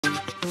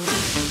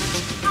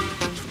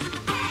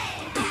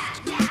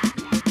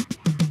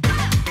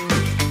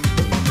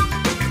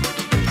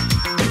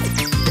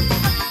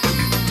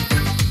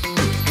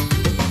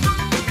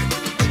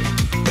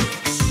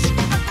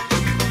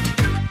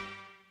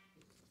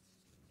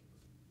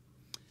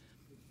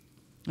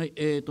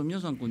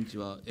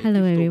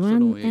Hello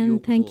everyone,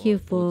 and thank you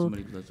for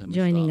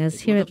joining us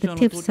here at the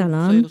TIFF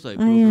Salon.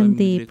 I am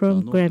the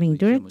Programming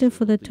Director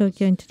for the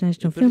Tokyo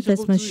International Film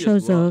Festival,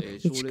 Shozo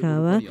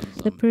Ichikawa.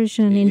 The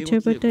Persian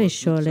interpreter is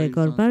Shole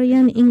Golbari,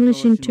 and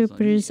English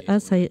interpreters are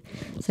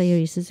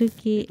Sayuri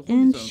Suzuki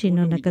and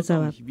Shino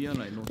Nakazawa.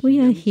 We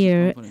are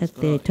here at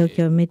the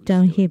Tokyo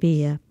Midtown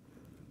Hibiya.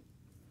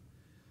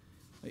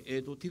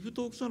 The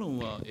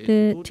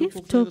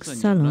TIFF Talk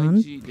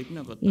Salon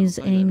is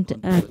aimed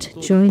at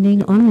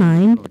joining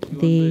online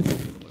the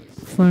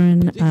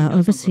foreign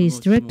overseas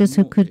directors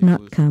who could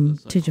not come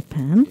to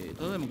Japan.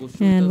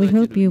 And we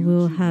hope you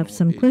will have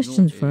some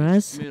questions for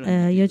us.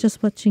 You're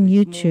just watching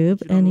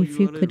YouTube, and if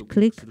you could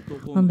click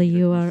on the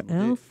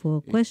URL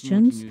for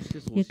questions,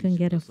 you can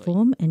get a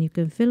form and you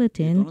can fill it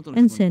in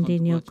and send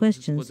in your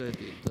questions.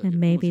 And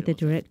maybe the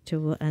director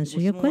will answer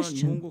your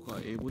question.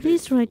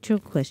 Please write your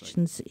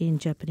questions in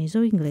Japanese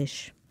or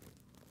English.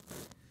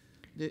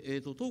 And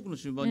at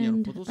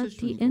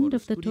the end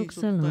of the talk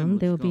salon,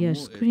 there will be a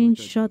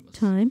screenshot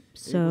time,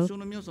 so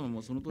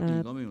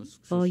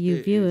all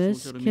you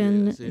viewers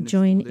can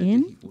join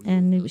in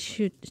and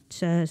shoot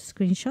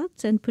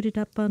screenshots and put it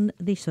up on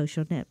the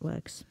social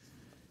networks.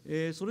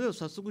 Okay, so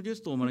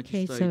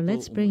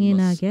let's bring in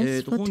our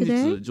guests for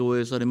today.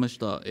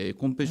 The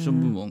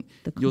competition film,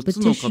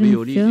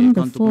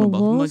 The Four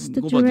Walls,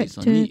 the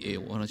director,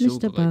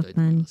 Mr.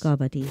 Bahman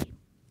Ghobadi.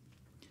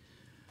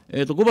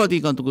 Ghobadi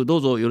監督、ど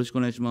うぞよろしく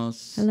お願いしま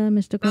す。Hello,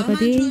 Mr.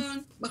 Ghobadi.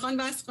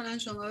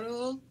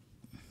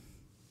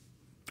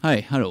 は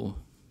い、Hello.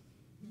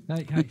 は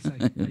い、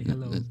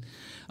Hello.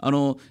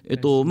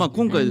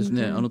 今回です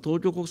ね、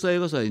東京国際映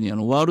画祭に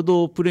ワール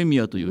ドプレミ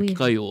アという機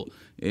会を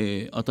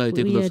与え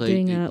てくださ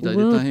い。大変ありがとう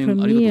ございます。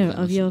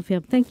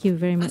Thank you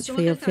very much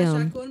for your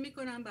film. تشکر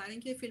می‌کنم برای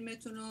اینکه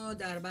فیلمتون رو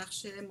در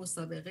بخش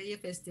مسابقه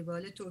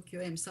فستیوال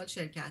توکیو امسال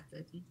شرکت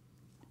دادید.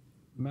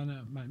 من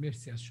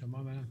مرسی از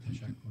شما. منم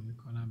تشکر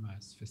میکنم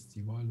از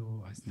فستیوال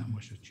و از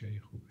تماشاچیای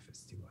خوب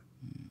فستیوال.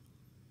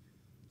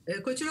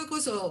 こちらこ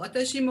そ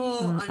私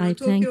も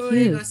東京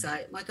映画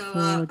祭また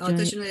は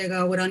私の映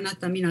画をご覧になっ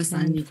た皆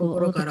さんに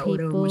心からお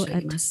礼を申し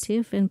上げます。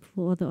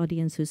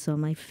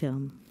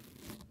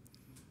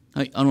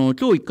はい、今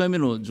日1回目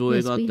の上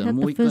映があったら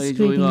もう1回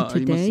上映があ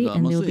りますが、す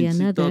でにツイ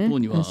ッター等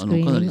にはかな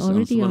り素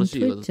晴らし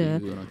い映画だというよう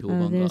な評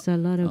判が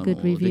出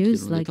ている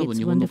ので、多分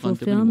日本の観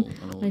客にもよく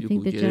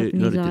受け入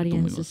れられて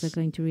いると思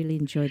い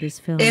ま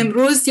す。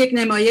امروز یک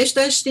نمایش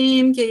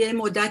داشتیم که یه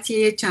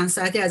مدتی چند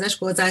ساعتی ازش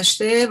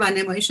گذشته و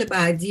نمایش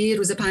بعدی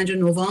روز 5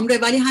 نوامبر،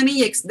 ولی همین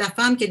یک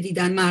دفعه هم که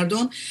دیدن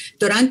مردم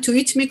دارن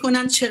توییت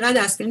میکنن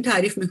چقدر از فیلم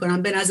تعریف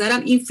میکنن. به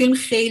نظرم این فیلم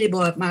خیلی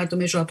با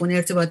مردم ژاپن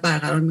ارتباط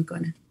برقرار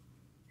میکنه.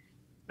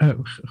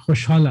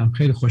 خوشحالم،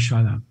 خیلی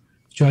خوشحالم.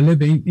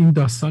 جالب این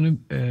داستان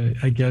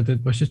اگر یادت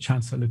باشه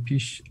چند سال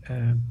پیش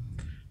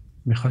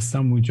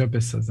میخواستم اونجا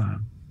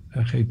بسازم.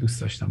 خیلی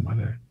دوست داشتم.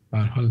 آره به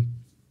هر حال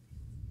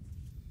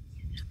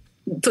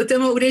とて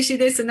も嬉しい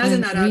です。なぜ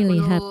なら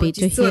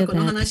実はこ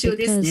の話を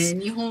です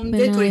ね、日本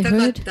で撮りた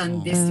かった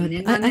んですよ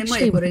ね。何年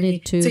前これに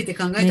ついて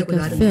考えたこと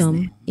があるんです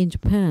ね。in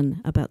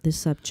Japan about this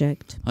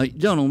subject. はい、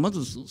じゃあま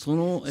ずそ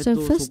こ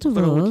first of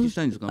からお all, 聞きし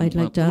たいんですが、 I'd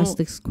like to ask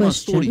this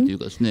ストーリー question. という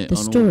かですね、 The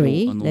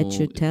story that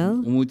you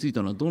tell, 思いつい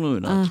たのはどのよう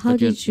なきっか how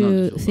けなんで did しょ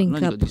you うか。 think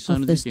何か up 実際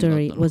of の the 事件が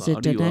あっ story? たの Was か、あ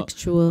it るい an は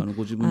actual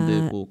ご自分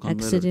で考えられ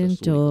たストーリ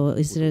ー accident, or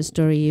is it a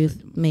story you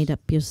made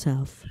up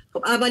yourself?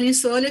 اولین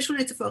سوالشون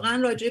اتفاقا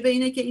راجع به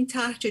اینه که این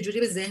طرح چجوری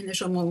به ذهن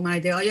شما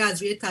اومده؟ آیا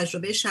از روی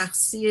تجربه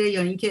شخصیه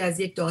یا اینکه از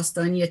یک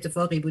داستانی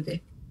اتفاقی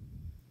بوده؟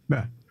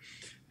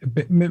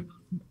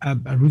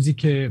 روزی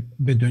که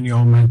به دنیا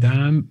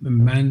آمدم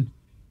من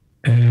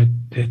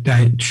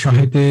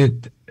شاهد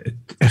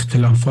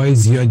اختلافات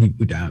زیادی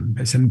بودم.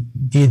 مثلا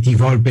یه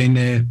دیوار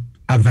بین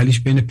اولیش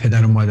بین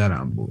پدر و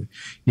مادرم بود،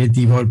 یه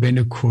دیوار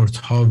بین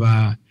کردها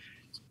و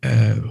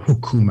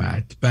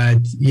حکومت،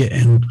 بعد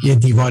یه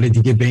دیوار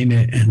دیگه بین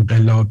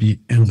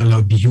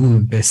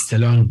انقلابیون به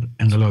اصطلاح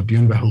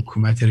انقلابیون و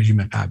حکومت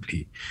رژیم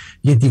قبلی،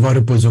 یه دیوار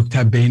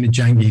بزرگتر بین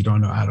جنگ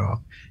ایران و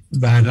عراق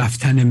و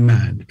رفتن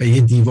من، و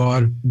یه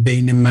دیوار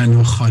بین من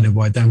و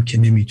خانوادم که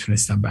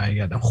نمیتونستم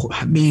برگردم. خب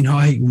همه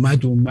اینها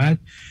اومد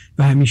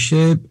و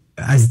همیشه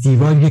از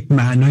دیوار یک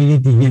معنای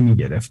دیگه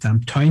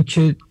میگرفتم، تا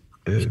اینکه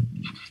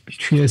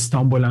توی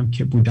استانبولم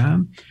که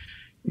بودم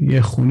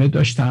یه خونه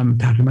داشتم،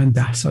 تقریبا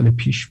 10 سال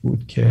پیش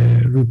بود،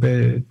 که رو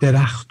به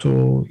درخت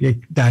و یک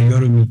دریا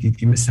رو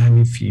میدیدیم مثل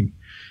همین فیلم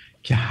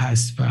که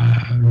هست، و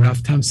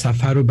رفتم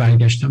سفر رو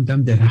برگشتم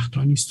دیدم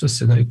درخت‌ها نیست و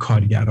صدای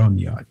کارگرا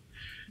میاد.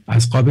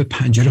 از قاب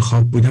پنجره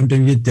خواب بودم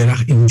دیدم یه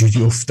درخت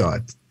اینجوری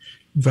افتاد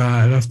و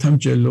رفتم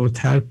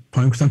جلوتر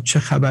پایین، گفتم چه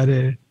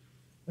خبره؟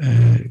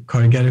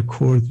 کارگر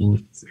کرد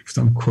بود.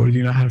 گفتم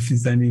کردی رو حرفی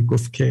زنی؟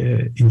 گفت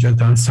که اینجا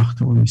دارن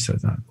ساختمون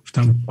میسازن.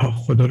 گفتم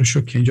خدا رو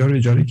شکر که اینجا رو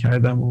اجاره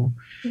کردم و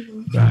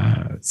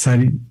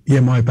سریع یه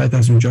ماه بعد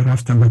از اونجا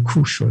رفتم و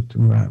کور شد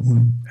و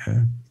اون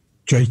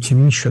جایی که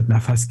میشد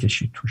نفس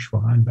کشید توش.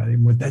 واقعا برای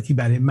مدتی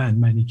برای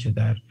منی که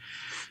در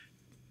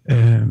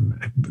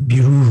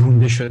بیرون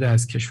رونده شده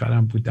از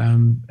کشورم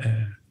بودم،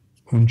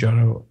 اونجا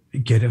رو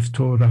گرفت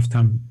و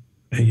رفتم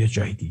یه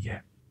جای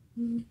دیگه.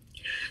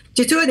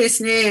 実はで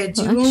すね、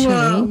自分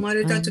は生ま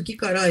れた時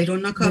からいろ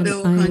んな壁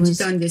を感じ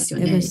たんですよ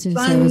ね。一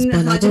番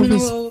初め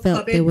の壁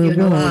っていう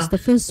のは、お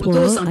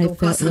父さんとお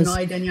母さんの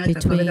間にあっ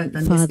た壁だった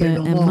んですけれ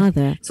ども、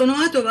その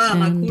後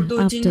は、クル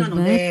ド人な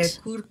ので、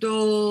クル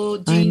ド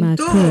人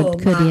と、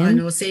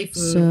政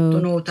府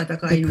との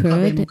戦いの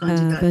壁も感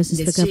じたんです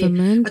し、あ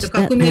と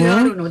革命が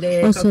あるの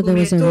で、革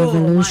命と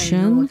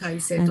前の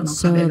体制との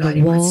壁があ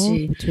ります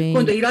し、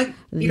今度イラン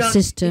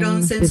戦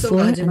争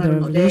が始ま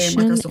るので、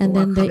またそこ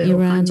は壁を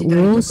感じたり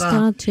とか、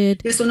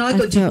でその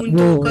後自分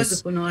と家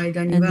族の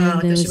間には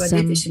私は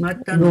出てしまっ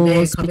たの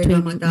で壁が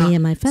また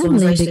存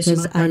在してし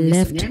まったん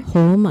ですね。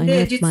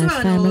で実は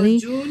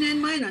10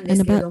年前なんで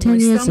すけども、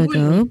イスタンブー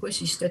ルに引っ越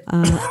しして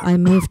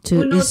自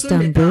分の住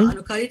んで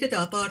た借りて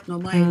たアパートの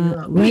前に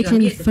は海が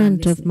見えてたん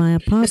です。で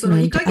その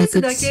2ヶ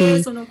月だ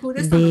けそのクー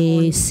デスタの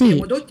方に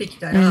戻ってき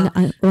たら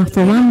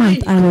for 1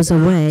 month I was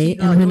away,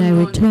 and when I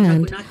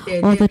returned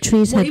all the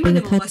trees had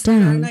been cut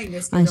down.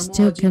 I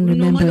still can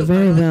remember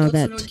very well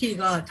that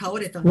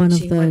one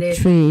of the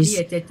trees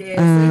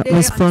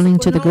was falling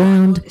to the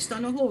ground,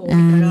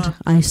 and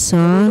I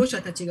saw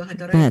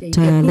that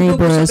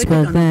laborers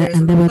were there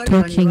and they were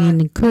talking in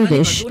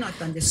Kurdish.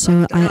 So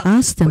I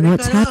asked them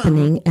what's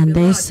happening, and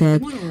they said,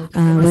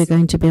 we're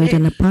going to build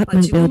an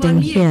apartment building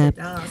here.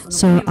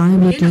 So I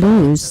would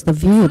lose the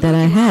view that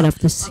I had of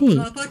the sea.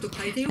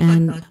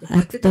 And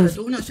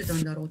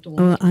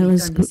I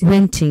was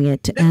renting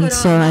it, and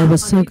so I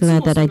was so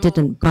glad that I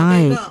didn't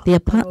buy the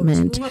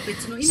apartment.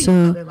 So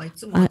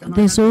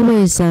there's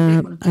always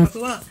a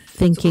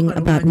thinking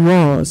about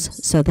wars,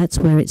 so that's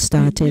where it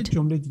started.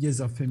 جمله دیگه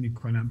اضافه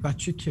میکنم.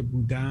 بچه که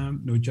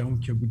بودم، نوجوان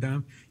که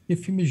بودم، یه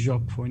فیلم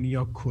ژاپنی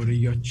یا کره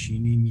یا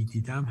چینی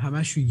میدیدم،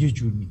 همش رو یه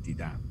جور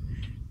میدیدم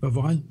و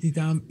واقعا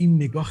دیدم این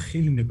نگاه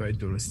خیلی نگاه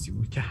درستی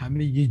بود که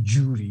همه یه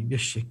جوری، یه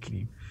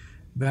شکلی.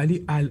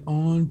 ولی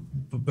الان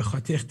به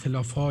خاطر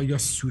اختلاف‌ها یا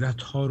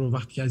صورت‌ها رو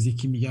وقتی از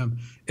یکی میگم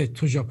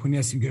تو ژاپنی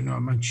هستی، میگه نه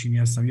من چینی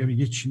هستم، یا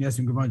میگه چینی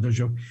هستم، میگه من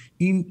ژاپنی.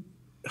 این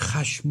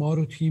خشما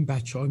رو توی این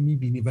بچه‌ها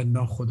می‌بینی و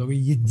ناخودآگاه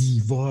یه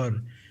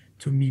دیوار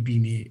تو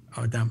می‌بینی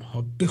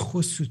آدم‌ها به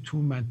خصوص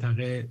تو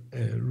منطقه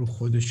رو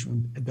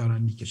خودشون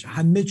دارن می‌کشن.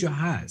 همه جا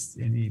هست،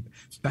 یعنی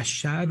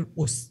بشر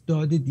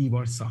استاد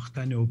دیوار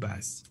ساختن و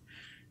بس.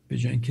 به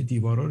جای اینکه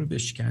دیوارا رو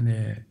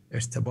بشکنه،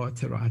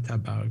 ارتباط راحت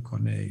برقرار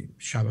کنه،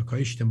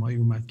 شبکه‌های اجتماعی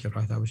اومد که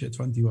راحت باشه،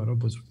 اتفاقاً دیوارا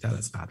بزرگتر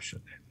از قبل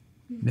شده،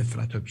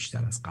 نفرت‌ها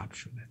بیشتر از قبل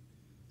شده.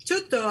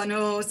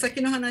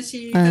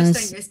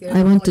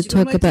 I want to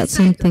talk about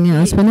something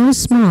else. When I was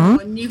small,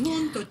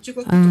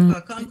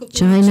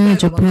 China,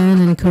 Japan,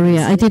 and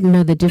Korea, I didn't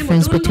know the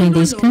difference between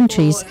these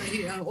countries.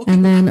 And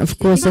then, of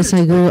course, as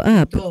I grew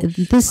up,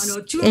 this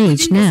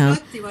age now,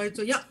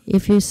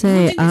 if you say,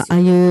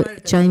 are you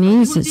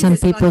Chinese? Some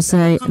people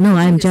say, no,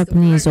 I'm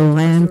Japanese or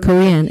I am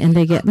Korean, and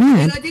they get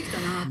mad.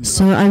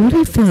 So I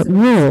really felt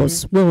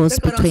wars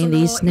between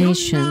these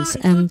nations.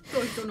 And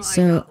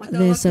so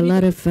there's a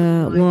lot of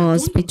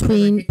wars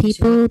between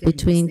people,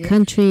 between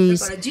countries,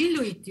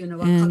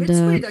 and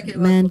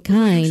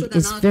mankind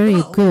is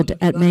very good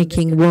at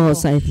making wars,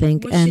 I think.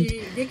 And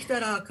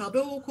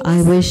I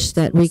wish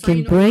that we can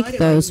break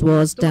those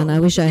wars down. I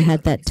wish I had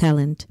that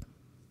talent.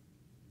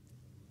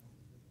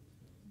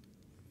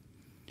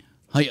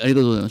 はい、あり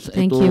がとうございます。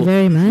 Thank you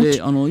very much.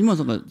 で、今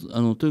さんが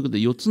ということで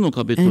4つの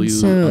壁という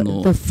And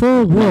so the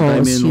four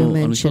walls you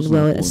mentioned,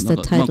 well, it's the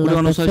こ title れ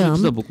of the 最初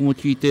実は film. 僕も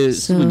聞いて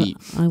すぐに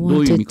I ど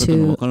ういう見 wanted 方か to,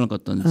 分からなかっ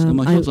たんですが、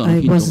I 一つのヒ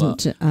ン I トが wasn't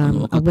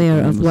分かったと aware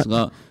思い of ます what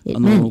が、 it こ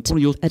の meant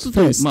 4 at つ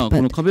という、 first,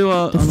 この but 壁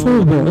は the four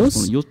この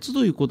walls, 4つ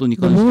ということに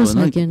関しては the walls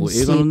何か I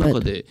can 映画の see, 中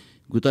but で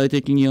具体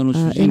的に主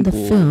in 人 the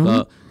公 film,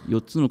 が4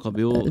つの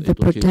壁を the 経験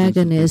することがあ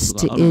るんでし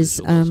ょうか。 protagonist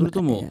is それ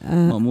と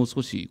ももう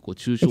少し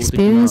抽象的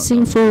な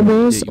experiencing four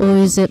walls,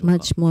 or is it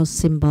much more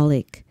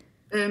symbolic?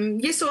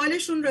 یه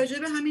سوالشون راجع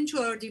به همین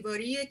 4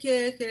 دیواریه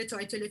که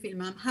تایتل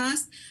فیلمم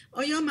هست.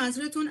 آیا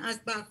منظورتون از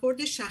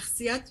برخورد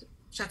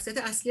شخصیت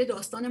اصلی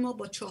داستان ما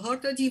با 4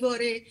 تا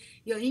دیواره،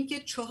 یا اینکه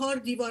 4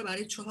 دیوار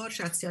برای 4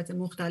 شخصیت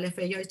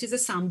مختلفه، یا چیز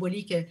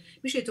سمبولیکه؟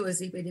 میشه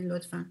توضیح بدین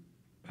لطفاً؟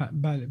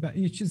 بله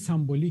یه چیز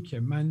سمبولیکه.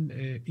 من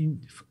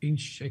این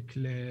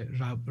شکل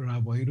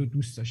روایی رو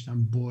دوست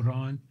داشتم.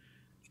 بحران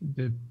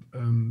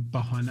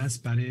بهانه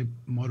است برای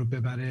ما رو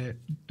ببره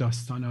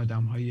داستان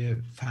آدم‌های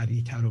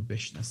فری‌تر رو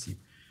بشناسیم.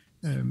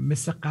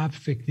 مثل قبل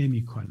فکر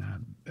نمی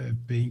کنم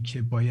به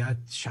اینکه باید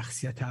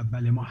شخصیت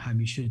اول ما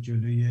همیشه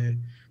جلوی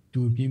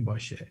دوربین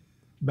باشه.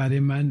 برای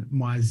من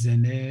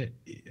موزنه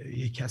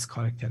یکی از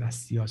کاراکتر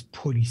هستی‌هاست.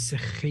 پلیس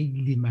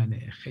خیلی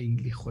منه،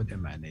 خیلی خود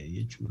منه،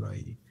 یه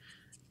جورایی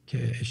که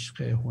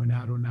عشق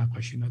هنر و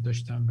نقاشی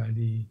داشتم،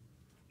 ولی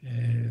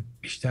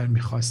بیشتر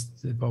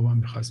بابا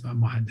میخواست من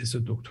مهندس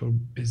و دکتر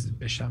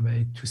بشم و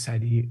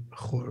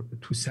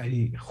تو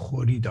سری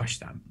خوری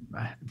داشتم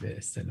به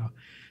اصطلاح.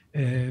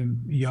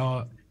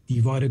 یا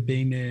دیوار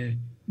بین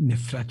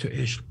نفرت و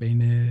عشق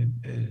بین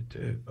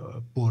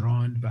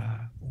بوران و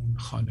اون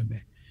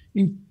خانمه.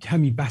 این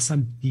همین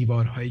بحثم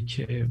دیوارهایی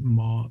که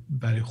ما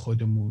برای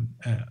خودمون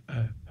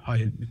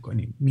حائل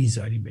میکنیم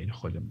میذاریم بین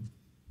خودمون.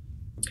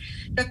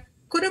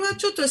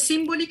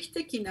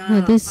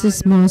 Well, this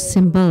is more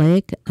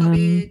symbolic.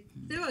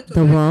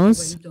 The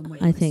walls,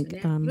 I think,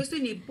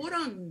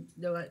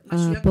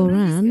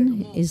 Boran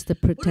is the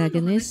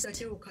protagonist,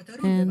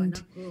 and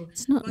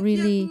it's not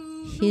really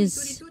his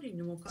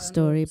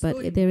story, but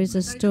there is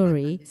a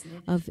story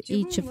of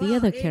each of the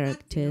other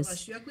characters.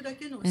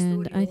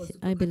 And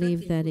I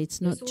believe that it's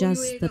not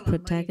just the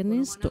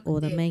protagonist or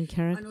the main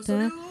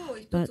character,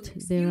 but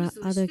there are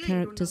other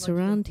characters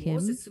around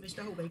him,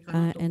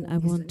 and I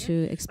want to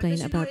explain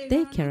about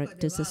their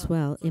characters as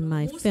well in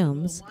my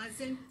films.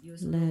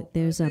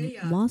 There's a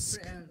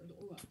mosque.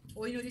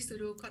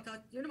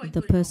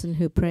 The person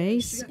who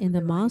prays in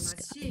the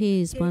mosque, he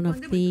is one of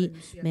the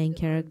main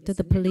characters.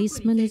 The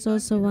policeman is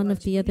also one of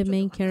the other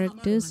main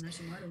characters,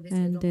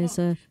 and there's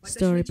a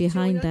story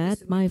behind that.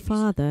 My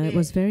father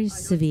was very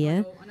severe,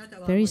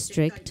 very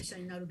strict,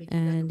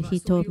 and he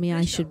told me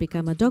I should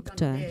become a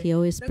doctor. He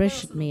always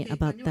pressured me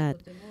about that.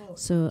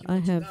 So I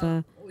have a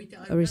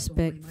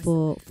respect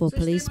for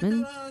policemen,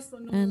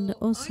 and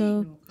also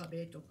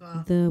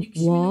the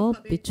wall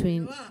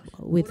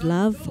with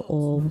love,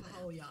 or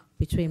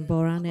between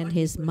Boran and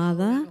his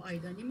mother,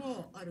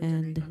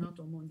 and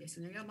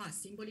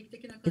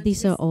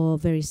these are all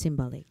very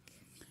symbolic.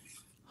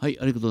 はい、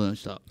ありがとうございま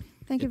した。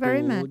Thank you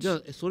very much. じゃ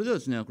あそれでは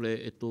ですね、こ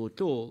れ今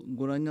日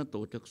ご覧になった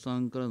お客さ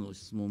んからの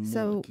質問も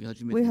聞き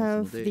始めて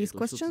ますので、 we have these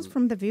questions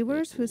from the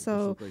viewers who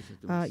saw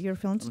your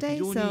film today.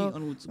 So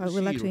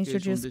we'd like to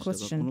introduce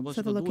question.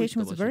 So the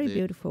location was very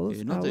beautiful.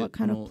 What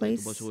kind of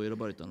place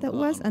that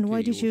was, and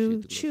why did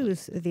you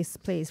choose this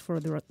place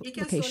for the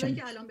location?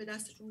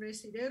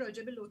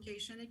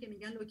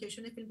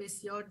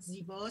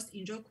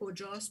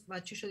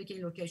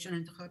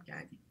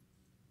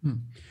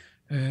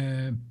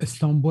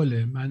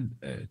 استانبول. من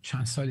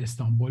چند سال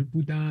استانبول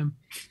بودم،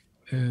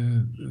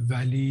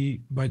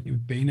 ولی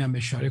باید به اینم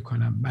اشاره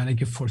کنم من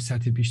اگه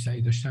فرصت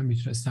بیشتری داشتم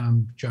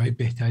میتونستم جای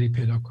بهتری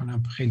پیدا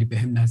کنم، خیلی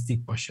بهم نزدیک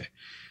باشه.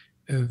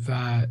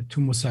 و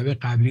تو مسابقه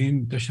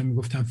قبلی داشتم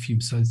میگفتم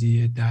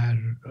فیلمسازی در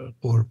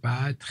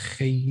غربت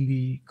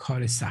خیلی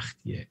کار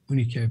سختیه.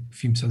 اونی که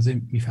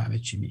فیلمسازه میفهمه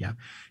چی میگم.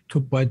 تو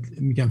باید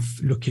میگم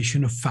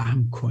لوکیشن رو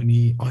فهم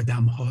کنی،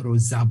 آدم‌ها رو،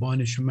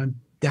 زبانشو. من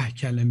 10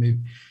 کلمه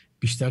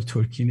بیشتر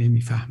ترکی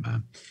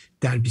نمیفهمم.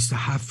 در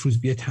 27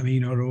 روز بیاد همه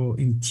اینا رو،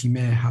 این تیم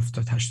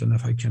 70-80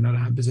 نفر کنار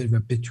هم بذاری و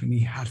بتونی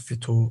حرف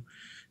تو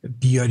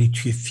بیاری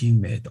توی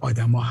فیلمت،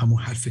 آدما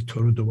همون حرف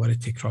تو رو دوباره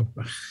تکرار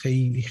کنن.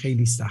 خیلی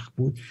خیلی سخت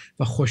بود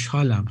و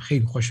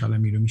خیلی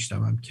خوشحالم این رو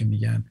میشنوم که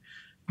میگن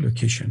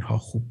لوکیشن ها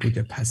خوب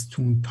بوده. پس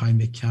تو اون تایم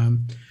کم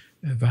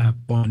و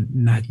با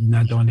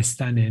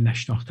ندانستن،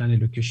 نشناختن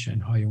لوکیشن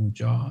های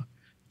اونجا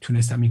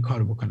تونستم این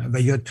کارو بکنم.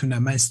 و یادتونه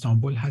من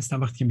استانبول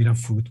هستم، وقتی که میرم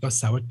فرودگاه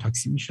سوار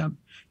تاکسی میشم،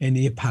 یعنی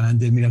یه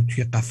پرنده میرم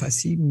توی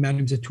قفسی، من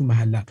میذارم تو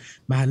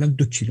محلم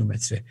 2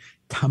 کیلومتره.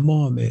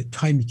 تمام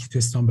تایمی که تو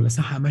استانبول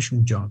هستم همش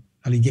اونجام.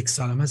 حالا 1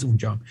 سالم از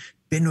اونجام.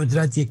 به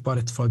ندرت یک بار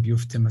اتفاق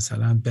بیفته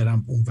مثلا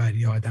برم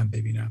اونوری آدم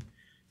ببینم،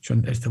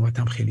 چون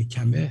ارتباطم خیلی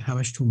کمه،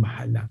 همش تو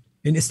محلم.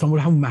 این استانبول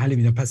همون محله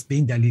میدم. پس به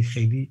این دلیل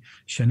خیلی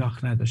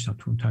شناخت نداشتم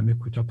تو اون تایم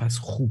کوتاه. پس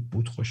خوب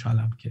بود،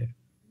 خوشحالم که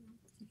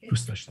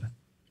دوست داشتم.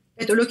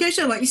 The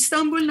location was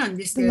Istanbulなん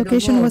ですけThe れども、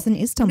 location was in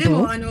で Istanbul.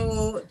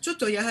 もちょっ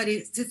とやは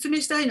り説明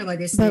したいのは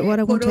ですね、 But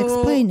what I こ want to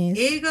の explain is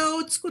映画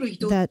を作る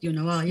人っていう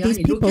のはやは these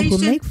りロ people ケー who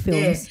ション make って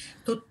films,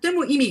 とって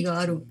も意味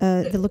がある。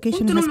 the 本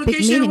location 当の has ロケ big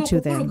ーション meaning を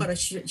to 心 them. から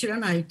知ら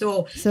ない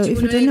と、 So 自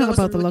if 分 you の don't 映画 know を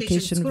そ about の the ロケー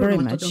ション location 作る very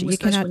のはと much, ても you 難し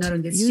くな cannot る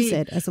んです use し、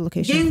 it as a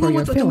location 言語 for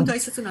も your とても film. 大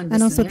切なんで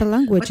And す also ね。 the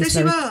language is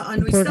私 very は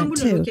イスタンブ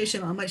important ールのロ too. ケーシ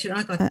ョンはあまり知ら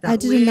なかった。 I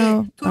didn't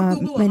know ト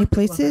ルコ語は many 全く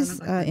わからな places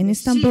かった in で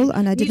すし、 Istanbul,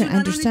 and I didn't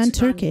 27 understand 日間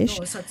Turkish.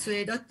 の撮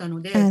影だった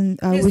ので、 And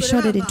で we そ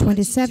れ shot は it in まあ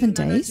 27 70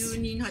 days,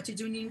 人、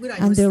80人ぐらい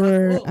の and スタ there ッ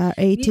were フを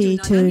 80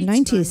 to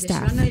 27 日 90 間で知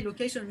らない staff. ロ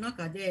ケーションの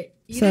中で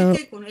入れ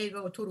てこの映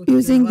画を撮るっていう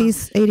Using のは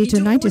these 80 to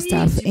 90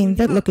 staff in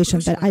that location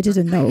that I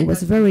didn't know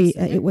was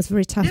it was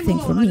very tough で thing も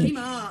for me.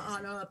 今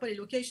やっぱり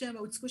ロケーション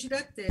は美しいだ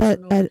って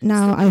But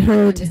now I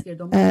heard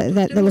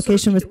that the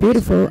location was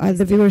beautiful.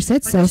 The viewer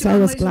said so, so I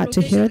was glad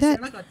to hear that.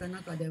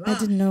 I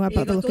didn't know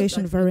about the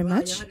location very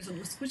much.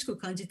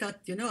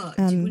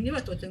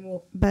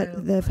 But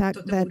the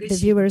fact that the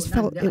viewers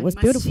felt it was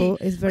beautiful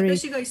is very,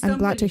 I'm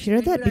glad to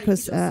hear that,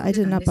 because I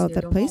didn't know about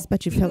that place,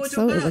 but you felt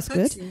so, it was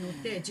good.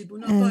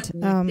 And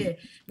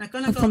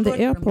from the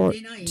airport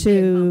to,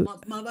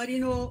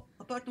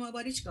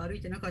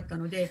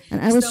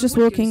 and I was just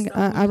walking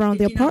around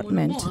the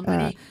apartment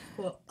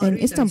in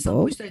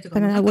Istanbul,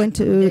 and I went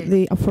to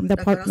from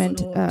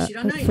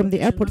the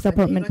airport to the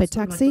apartment by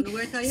taxi.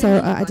 So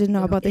I didn't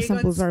know about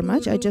Istanbul very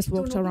much. I just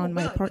walked around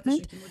my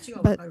apartment.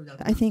 But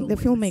I think the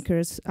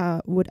filmmakers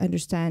would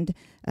understand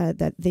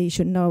that they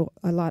should know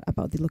a lot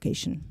about the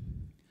location.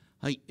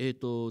 はい、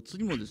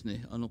次もです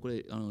ね、こ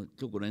れ今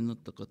日ご覧になっ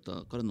た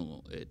方から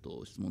の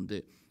質問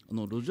で、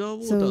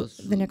So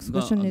the next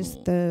question is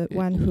the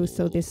one who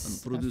saw this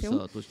film.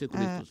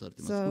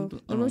 So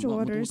Roger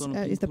Waters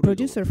is the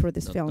producer for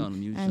this film,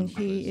 and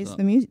he is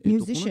the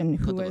musician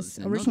who was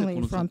originally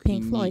from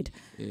Pink Floyd.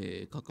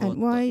 And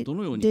why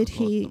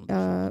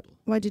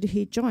did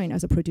he join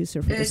as a producer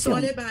for this film?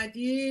 سوال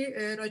بعدی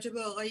راجع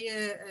به آقای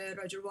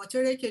راجر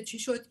واتره که چی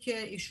شد که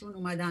ایشون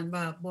اومدن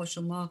و با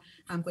شما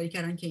همکاری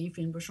کردن که این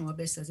فیلم رو شما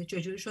بسازید.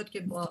 چجوری شد که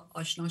با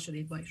آشنا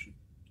شدید با ایشون؟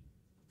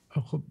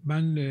 خب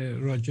من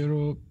راجر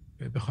رو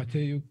به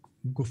خاطر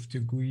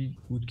گفتگویی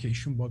بود که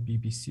ایشون با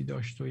BBC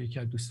داشت و یکی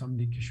از دوستام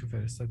لینکشو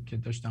فرستاد که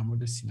داشت در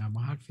مورد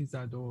سینما حرفی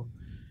زد و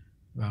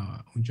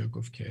اونجا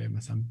گفت که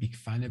مثلا بیگ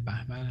فن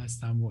بهمن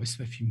هستم و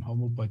اسم فیلم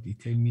هامو با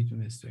دیتیل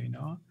میدونست و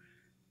اینا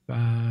و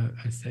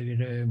از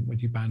طریق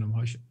مدیر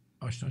برنامه‌هاش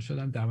آشنا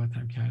شدم،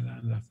 دعوتم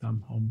کردن، رفتم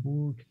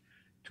هامبورگ،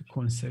 تو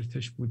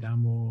کنسرتش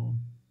بودم و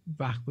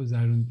وقت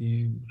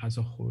گذروندیم،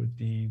 غذا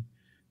خوردیم،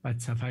 بعد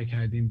سفر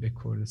کردیم به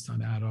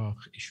کردستان عراق.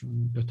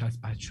 ایشون دو تا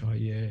از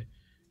بچه‌های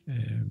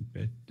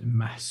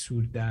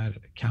محصور در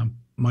کمپ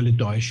مال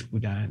داعش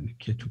بودن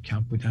که تو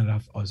کمپ بودن،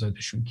 رفت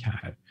آزادشون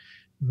کرد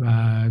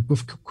و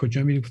گفت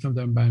کجا میری؟ گفتم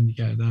دارم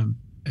برمیگردم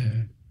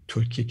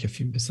ترکیه که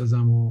فیلم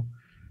بسازم و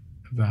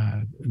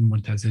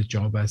منتظر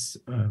جواب از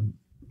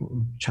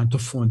چند تا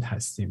فوند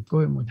هستیم.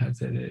 گفت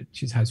منتظر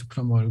چیز هست.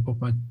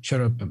 گفت من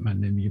چرا من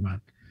نمیگی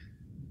من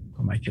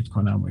کمکت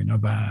کنم و اینا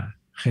و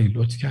خیلی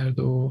لطف کرد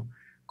و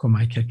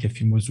کمک کرد که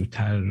فیلمو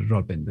زودتر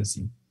را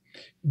بندازیم.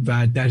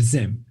 و در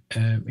ضمن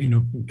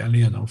اینو الان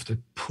یادم افتاد،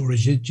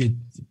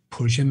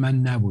 پروژه من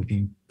نبود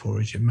این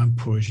پروژه. من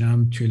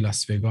پروژه‌ام توی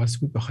لاس وگاس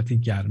بود، به خاطر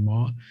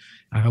گرما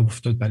عقب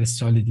افتاد برای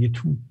سال دیگه.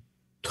 تو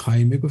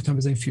تایمه گفتم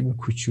بذار این فیلم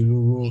کوچولو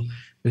رو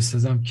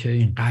بسازم که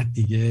اینقدر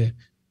دیگه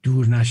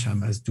دور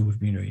نشم از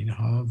دوربین و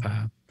اینها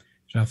و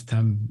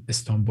رفتم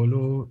استانبول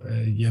و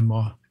یه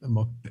ماه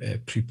ما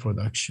پری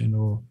پروداکشن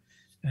و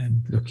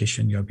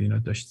لوکیشن یا بینا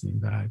داشتیم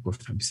و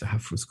گفتم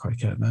 27 روز کار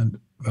کردن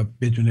و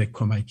بدون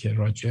کمک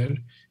راجر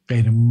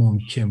غیر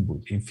ممکن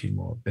بود این فیلم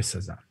رو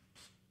بسازم.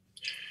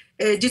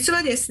 実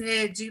はです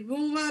ね、自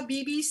分は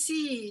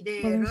BBC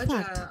でラジ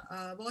ャ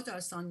ー・ウォータ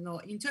ーさんの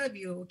インタ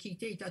ビューを聞い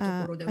ていたと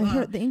ころでは、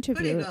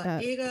彼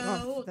が映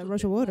画をとても大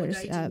事にとかた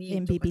くさん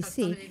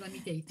の映画を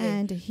見ていて、バハ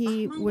マ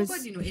ン・ゴバ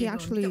ディの映画を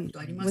見たこと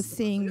あります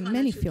とか、そういう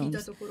話を聞い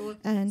たところ、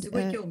すご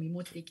い興味持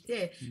ってき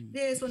て、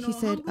で、そのハ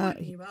ンブルク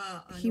には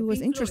ピンク・フロイ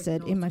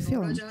ド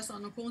のラジャーさ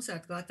んのコンサ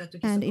ートがあった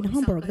時、And in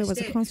Hamburg there was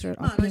a concert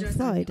of Pink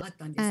Floyd,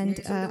 and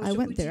I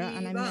went there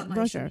and I met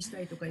Roger,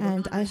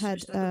 and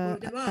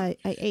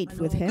I ate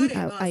with him.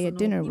 I had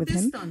dinner with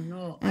him,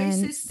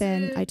 and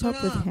then I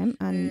talked with him,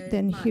 and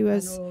then he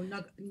was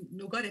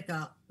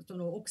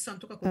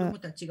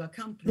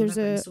there's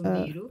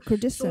a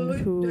Kurdistan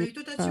who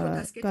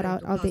got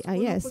out of the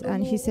IS,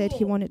 and he said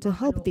he wanted to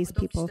help these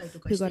people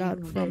who got out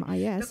from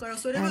IS,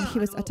 and he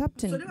was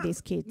adopting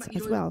these kids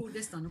as well.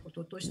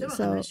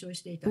 So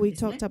we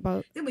talked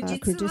about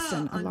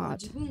Kurdistan a lot.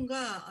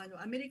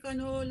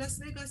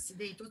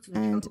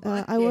 And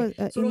I was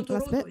in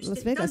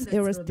Las Vegas.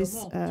 There was this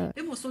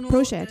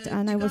project,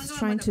 and I was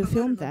trying to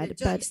film that,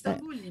 but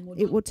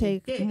it would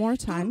take more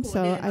time, so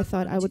I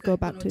thought I would go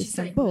back to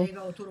Istanbul.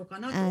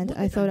 And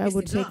I thought I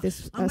would take this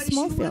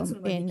small film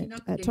in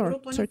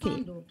Turkey.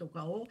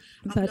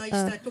 But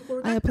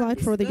I applied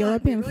for the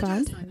European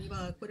Fund,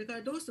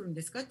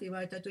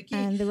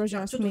 and the Roger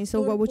asked me,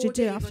 so what would you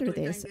do after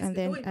this? And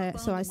then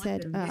so I said,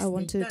 I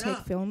want to take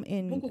film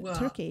in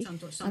Turkey,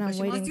 and I'm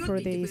waiting for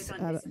this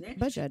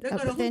budget.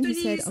 But then he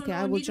said, okay,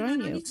 I will join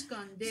you.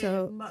 So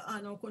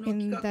in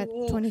that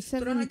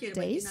 27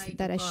 days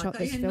that I shot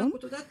this film,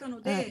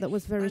 that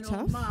was very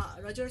tough.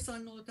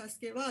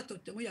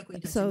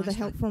 So the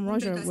help from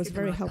Roger was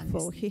very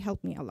helpful. He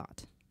helped me a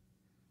lot.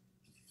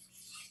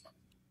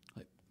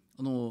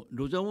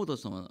 ロジャー・ウォーター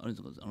さんはあれで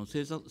す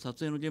か、撮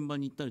影の現場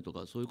に行ったりと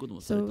かそういうこと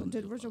もされたん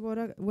ですか？ So did Roger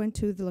Waters went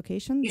to the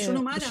location, the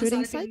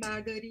shooting site?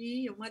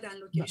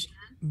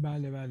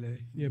 بله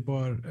یه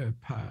بار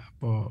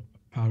با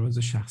پرواز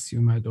شخصی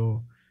اومد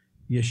و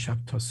یه شب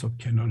تا صبح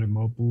کنار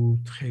ما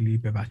بود. خیلی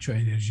به بچه‌ها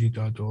انرژی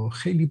داد و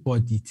خیلی با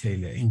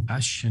دیتیله. اینقدر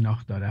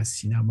شناخت داره از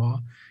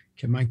سینما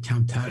که من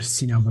کمتر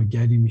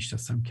سینماگری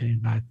میشناسم که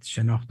اینقدر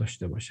شناخت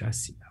داشته باشه از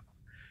سینما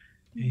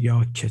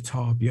یا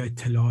کتاب یا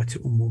اطلاعات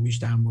عمومیش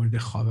در مورد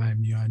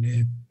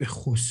خاورمیانه، به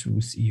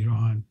خصوص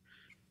ایران،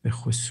 به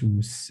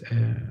خصوص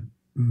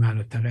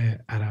مناطق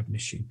عرب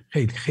نشین.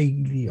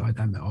 خیلی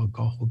آدم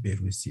آگاه و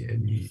بروزیه،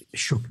 یعنی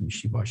شوک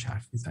میشی باش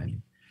حرف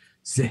میزنی.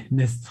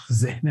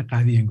 ذهن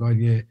قوی، انگار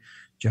یه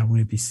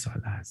جوان 20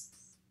 ساله است.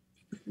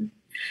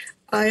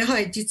 は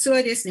い、実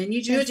はですね、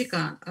24時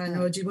間、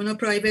自分の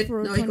プライベート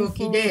の飛行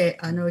機で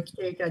来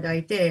ていただ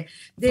いて、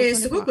で、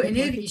すごくエ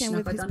ネルギッシュ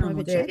な方な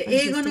ので、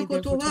映画のこ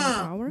と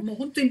は、もう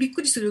本当にびっ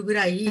くりするぐ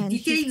らい、デ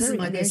ィテイルズ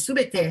まで全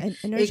て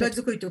映画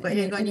作りとか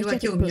映画には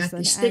興味あっ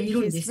てしてい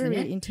るんです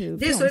ね。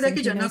で、それだ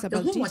けじゃなくて、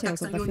本もたく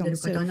さん読んでる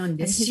方なん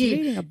です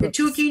し、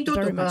中近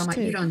東とか、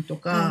イランと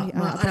か、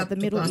アラブ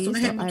とか、その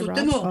辺もとっ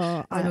て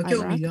も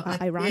興味があっ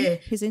て、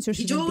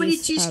非常に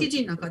知識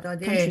人な方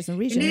で、エネル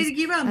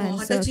ギーはもう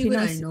20歳ぐ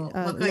らいの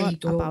若い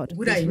人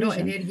ぐらいの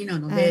エネルギーな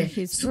ので、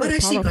素晴ら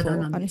しい方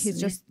なんですね。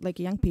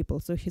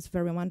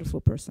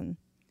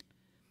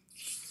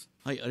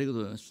はい、ありがとう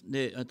ございます。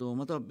で、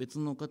また別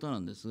の方な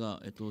んですが、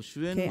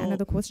主演の、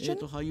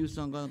俳優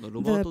さんがなんか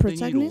ロバート・デ・ニ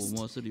ーロを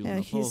思わせるよう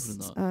なパワフル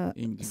な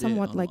演技で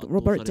somewhat like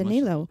Robert De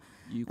Niro,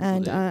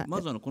 and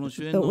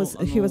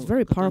he was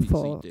very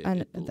powerful,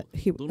 and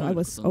I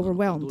was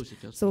overwhelmed.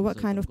 So, what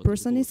kind of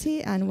person is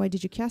he, and why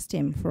did you cast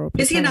him for a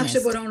کسی که نقش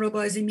protagonist? باران رو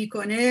بازی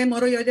میکنه ما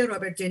رو یاد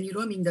رابرت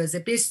دنیرو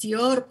میندازه.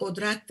 بسیار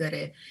قدرت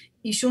داره.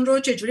 ایشون رو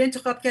چجوری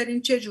انتخاب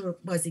کردین؟ چه جور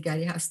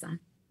بازیگری هستن؟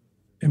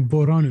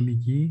 باران رو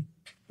میگی؟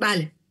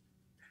 بله.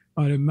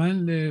 آره،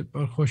 من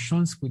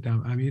خوششانس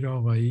بودم. امیر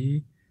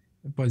آقایی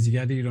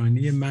بازیگر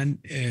ایرانی، من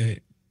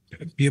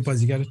یه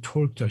بازیگر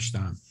ترک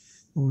داشتم،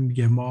 اون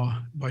یه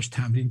ماه باش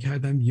تمرین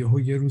کردم،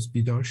 یه روز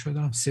بیدار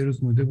شدم، 3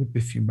 روز مونده بود به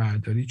فیلم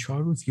برداری،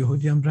 4 روز یهو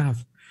دیدم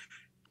رفت.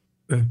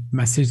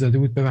 مسیج داده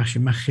بود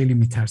ببخشید من خیلی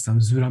میترسم،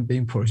 زورم به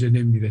این پروژه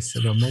نمیرسه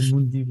و ما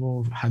موندیم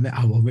و همه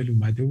عوامل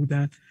اومده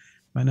بودن.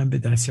 منم به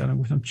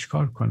دستیارم گفتم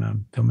چیکار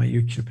کنم تا من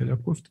یکی پیدا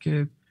گفت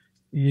که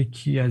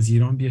یکی از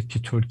ایران بیاد که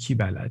ترکی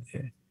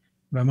بلده.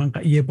 و من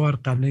یه بار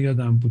قبلا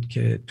یادم بود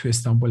که تو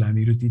استانبول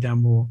امیر رو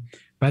دیدم و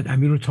بعد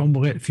امیر رو تا اون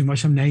موقع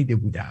فیلماشم ندیده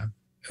بودم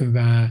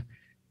و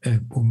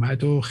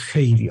اومد و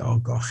خیلی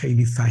آگاه،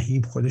 خیلی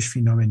فهیم، خودش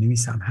فیلمنامه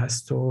نویسم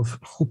هست و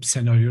خوب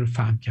سناریو رو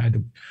فهم کرده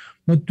بود.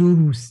 ما 2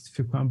 روز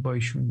فکر کنم با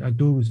ایشون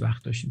 2 روز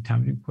وقت داشتیم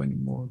تمرین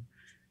کنیم و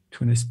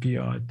تونست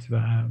بیاد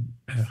و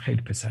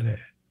خیلی پسر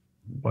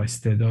با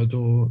استعداد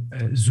و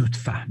زود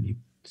فهمی،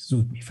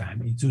 زود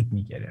میفهمید، زود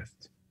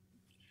میگرفت.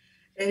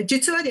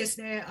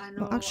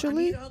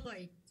 Actually,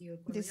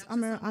 this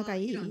Amir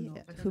Agai,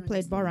 who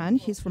played Baran,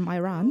 he's from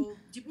Iran.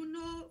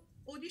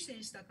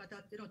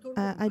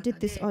 I did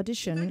this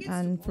audition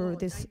and for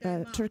this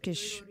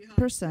Turkish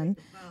person,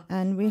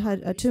 and we had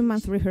a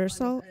 2-month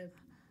rehearsal,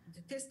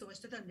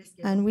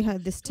 and we had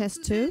this test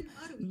too.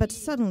 But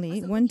suddenly,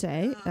 one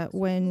day,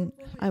 when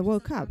I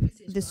woke up,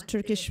 this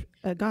Turkish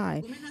guy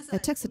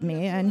texted me,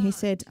 and he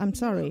said, "I'm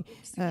sorry,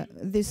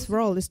 this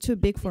role is too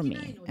big for me,"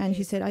 and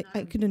he said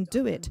I couldn't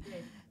do it.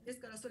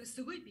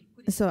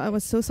 So I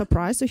was so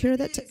surprised to hear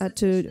that,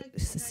 to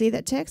see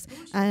that text,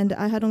 and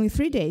I had only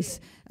 3 days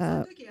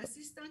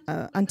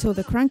until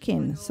the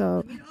cranking, so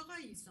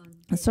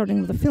starting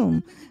with the film.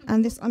 And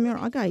this Amir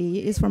Agai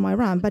is from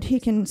Iran, but he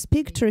can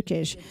speak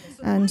Turkish,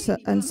 and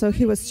so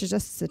he was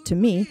suggested to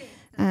me,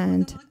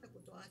 and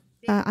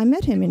I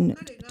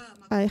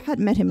had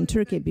met him in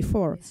Turkey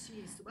before.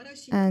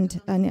 And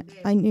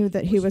I knew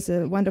that he was a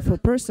wonderful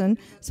person.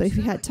 So if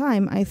he had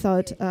time, I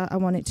thought I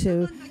wanted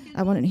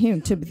him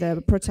to be the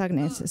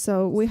protagonist. So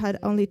we had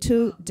only 2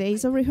 days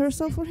of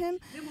rehearsal for him,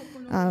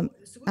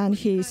 and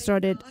he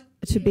started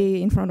to be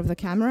in front of the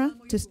camera,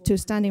 to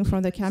stand in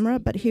front of the camera.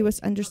 But he was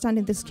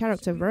understanding this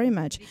character very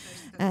much,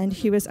 and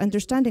he was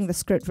understanding the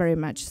script very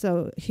much. So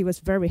he was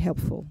very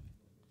helpful.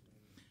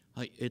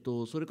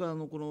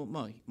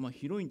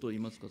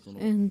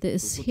 And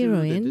this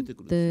heroine,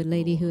 the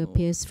lady who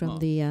appears from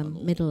the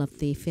middle of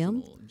the film,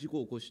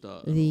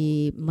 the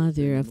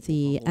mother of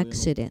the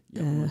accident,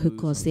 who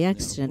caused the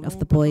accident, of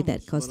the boy that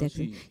caused the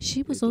accident, she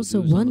was also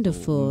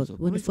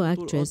wonderful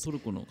actress.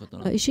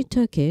 Is she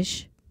Turkish?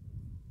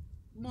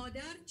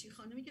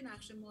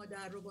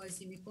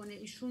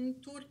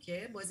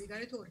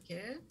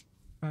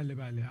 بله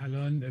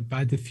الان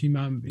بعد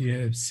فیلمم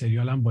یه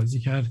سریالم بازی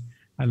کرد،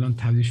 الان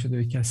تبدیل شده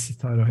به یکی از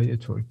ستاره‌های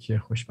ترکیه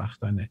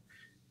خوشبختانه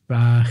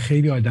و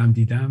خیلی آدم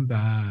دیدم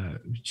و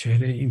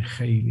چهره این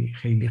خیلی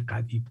خیلی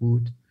قوی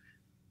بود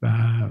و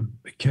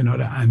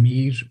کنار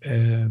امیر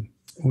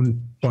اون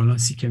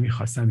بالانسی که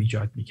می‌خواستم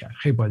ایجاد می‌کرد.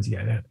 خیلی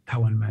بازیگر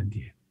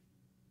توانمندیه.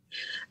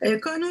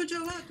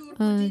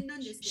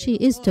 She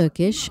is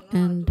Turkish,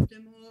 and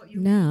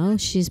now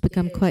she's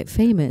become quite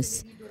famous,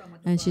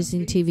 and she's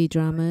in TV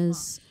dramas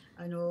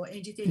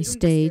and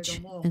stage,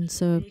 and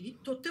so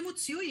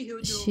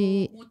she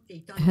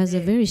has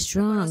a very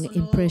strong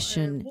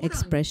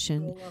expression.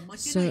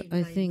 So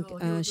I think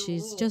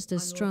she's just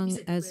as strong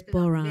as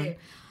Boran.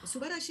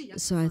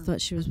 So I thought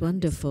she was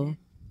wonderful.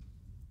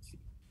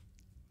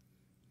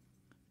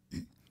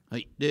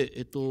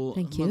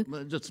 Thank you.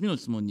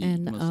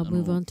 And I'll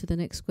move on to the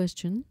next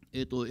question.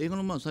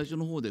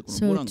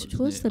 So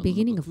towards the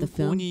beginning of the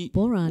film,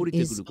 Boran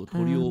is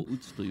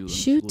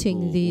shooting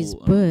these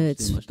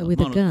birds with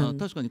a gun.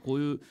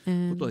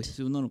 And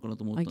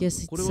I guess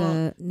it's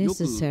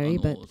necessary,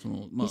 but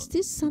is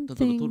this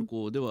something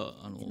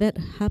that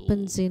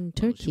happens in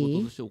Turkey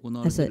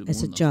as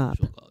a job?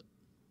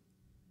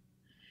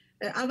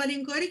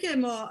 اولین کاری که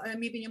ما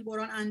میبینیم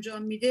بوران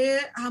انجام میده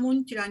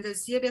همون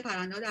تیراندازی به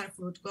پرنده در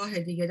فرودگاه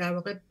دیگه، در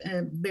واقع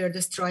برد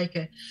استرایک.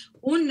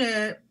 اون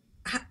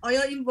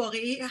آیا این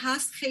واقعی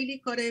هست؟ خیلی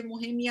کار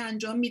مهمی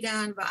انجام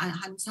میدن و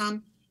هنوز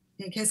هم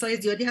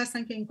کسای زیادی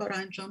هستن که این کار رو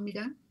انجام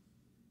میدن؟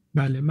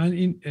 بله، من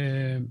این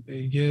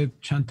یه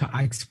چند تا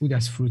عکس بود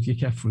از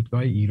یکی از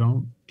فرودگاه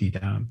ایران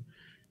دیدم.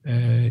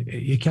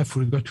 یکی از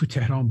فرودگاه تو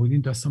تهران بود،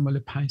 این داستان مال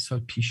 5 سال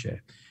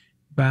پیشه.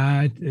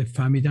 بعد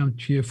فهمیدم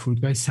توی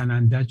فرودگاه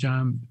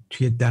سنندجم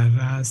توی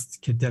دره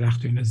است که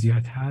درخت و اینا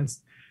زیاد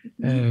هست،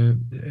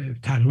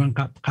 تقریبا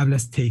قبل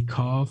از تیک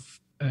آف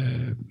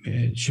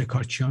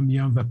شکارچی ها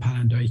میان و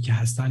پرندهایی که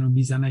هستن رو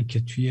میزنن که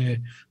توی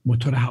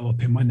موتور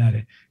هواپیما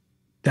نره.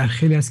 در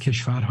خیلی از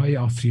کشورهای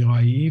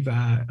آفریقایی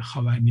و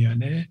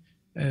خاورمیانه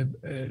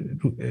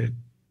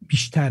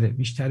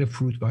بیشتر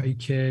فرودگاهی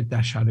که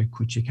در شهرهای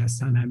کوچک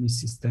هستن همین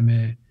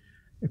سیستم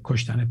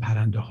کشتن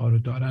پرنده ها رو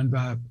دارن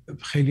و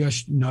خیلی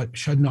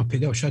شاید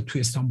ناپیدا و شاید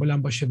توی استانبول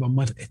هم باشه و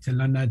ما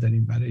اطلاع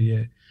نداریم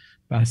برای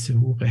بحث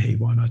حقوق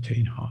حیوانات و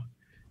اینها.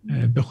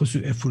 به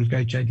خصوص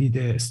فرودگاه جدید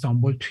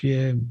استانبول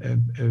توی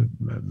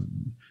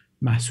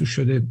محصول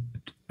شده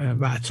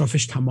و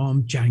اطرافش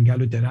تمام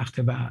جنگل و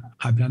درخته و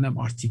قبلا هم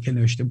آرتیکل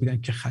نوشته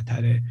بودن که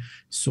خطر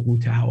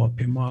سقوط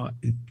هواپیما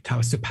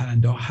توسط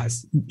پرنده ها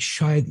هست.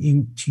 شاید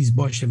این چیز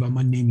باشه و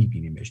ما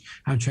نمیبینیمش،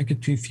 همچنان که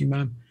توی فیلم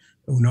هم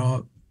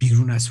اونا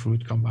بیرون از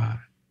فرودگاه و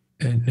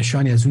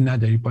نشانی از اون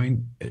نداری. با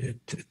این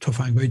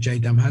تفنگ‌های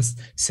جدیدم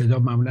هست، صدا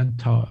معمولا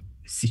تا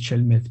 30-40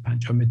 متر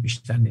 50 متر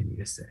بیشتر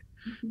نمیرسه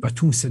و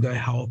تو صدای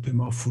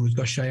هواپیما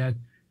فرودگاه شاید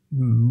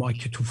ما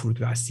که تو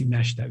فرودگاه هستیم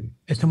نشنویم.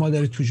 احتمال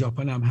داره تو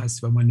ژاپن هم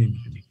هست و ما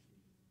نمیدونیم.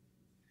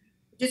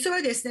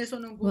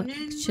 Well,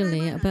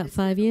 actually, about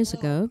 5 years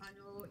ago,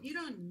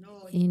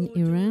 in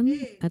Iran,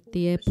 at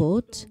the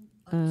airport,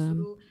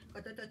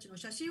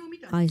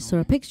 I saw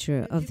a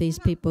picture of these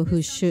people who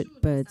shoot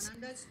birds,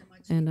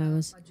 and I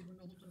was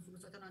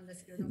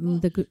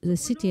the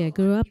city I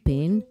grew up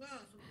in.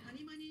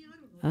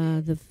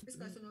 The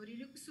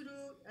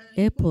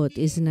airport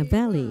is in a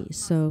valley,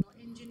 so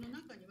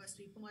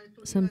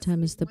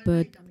sometimes the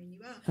bird,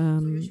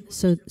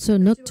 so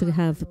not to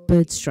have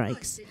bird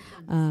strikes.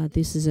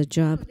 This is a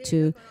job to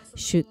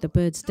shoot the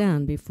birds down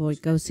before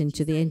it goes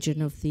into the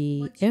engine of the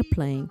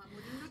airplane.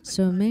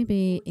 So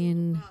maybe in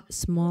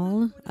small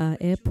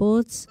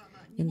airports,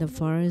 in the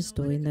forest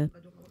or in the,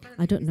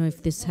 I don't know if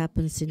this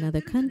happens in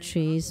other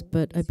countries,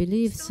 but I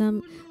believe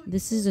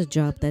this is a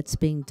job that's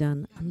being done.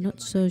 I'm not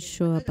so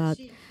sure about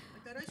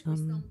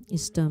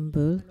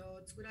Istanbul,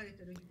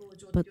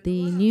 but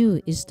the new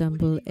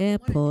Istanbul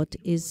airport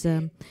is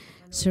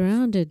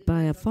surrounded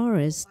by a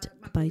forest,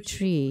 by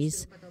trees.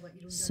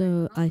 So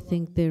I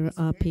think there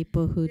are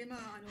people who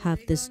have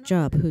this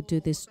job, who do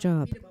this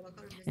job.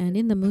 And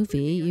in the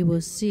movie, you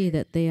will see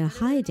that they are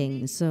hiding,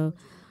 so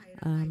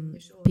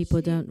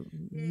people don't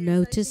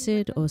notice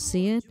it or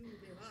see it,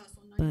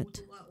 but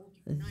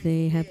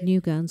they have new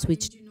guns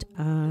which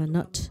are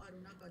not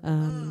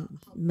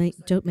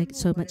don't make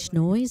so much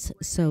noise.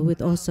 So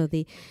with also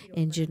the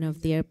engine of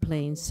the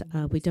airplanes,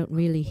 we don't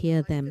really hear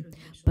them,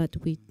 but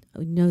we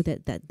know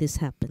that this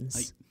happens.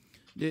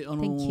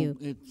 Thank you.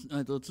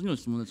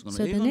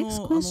 So the next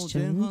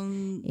question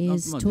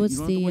is towards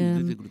the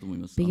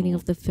beginning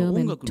of the film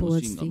and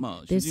towards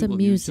there's some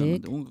music,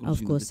 of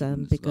course,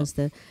 because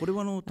the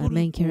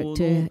main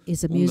character is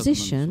a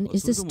musician.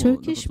 Is this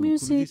Turkish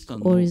music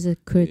or is it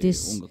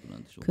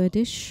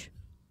Kurdish?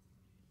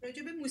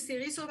 راجع به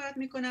موسیقی صحبت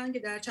میکنن که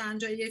در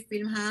چند جای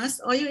فیلم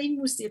هست. آیا این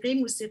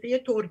موسیقی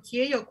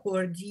ترکیه یا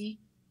کردی؟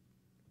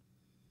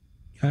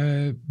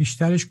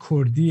 بیشترش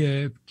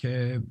کردیه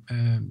که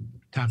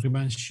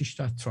تقریبا 6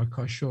 تا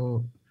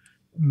تراکاشو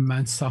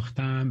من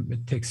ساختم،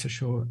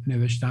 تکستشو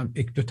نوشتم،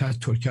 1-2 تا از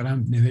ترکی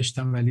هم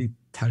نوشتم ولی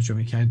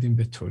ترجمه کردیم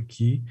به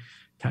ترکی.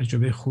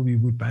 تجربه خوبی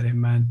بود برای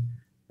من.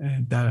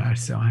 در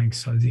عرصه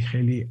آهنگسازی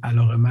خیلی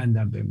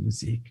علاقه‌مندم به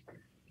موزیک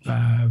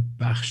و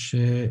بخش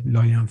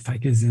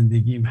لاینفک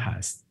زندگیم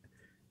هست.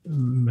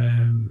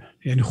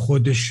 یعنی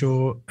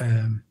خودشو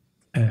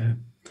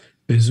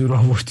به زور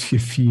آورد توی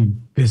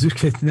فیلم، به زور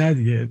که نه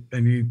دیگه،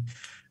 یعنی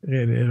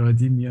غیر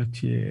ارادی میاد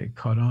توی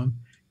کارام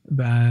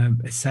و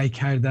سعی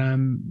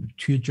کردم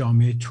توی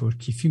جامعه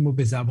ترکی فیلمو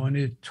به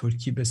زبان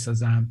ترکی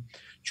بسازم،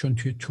 چون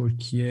توی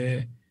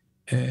ترکیه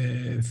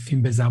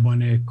فیلم به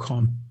زبان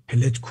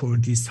کامپلت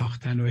کردی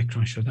ساختن و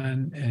اکران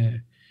شدن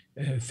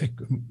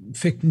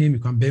فکر نمی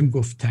کنم. بهم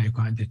گفت تهیه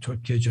کننده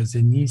ترکی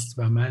اجازه نیست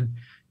و من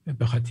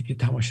به خاطر که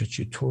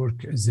تماشاچی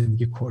ترک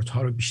زندگی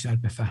کردها رو بیشتر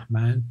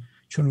بفهمن،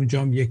 چون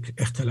اونجا هم یک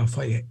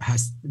اختلافای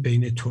هست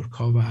بین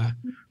ترک‌ها و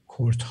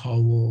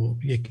کردها و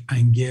یک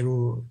انگر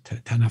و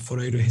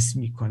تنفرایی رو حس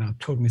می‌کنم،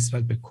 ترک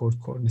نسبت به کرد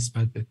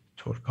نسبت به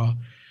ترک‌ها،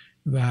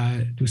 و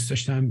دوست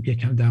داشتم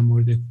یکم در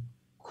مورد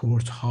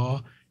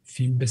کردها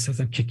فیلم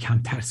بسازم که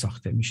کمتر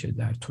ساخته میشه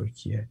در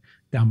ترکیه،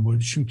 در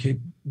موردشون که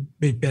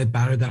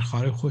برادر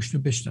خواهر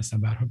خودشون رو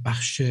بشناسن. برای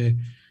بخش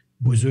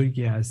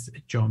بزرگی از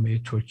جامعه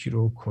ترکی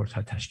رو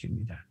کردها تشکیل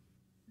میدن.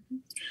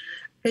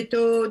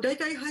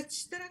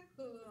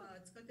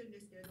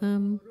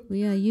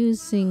 We are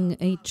using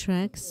 8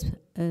 tracks.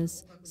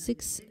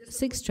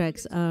 Six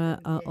tracks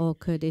are all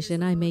Kurdish,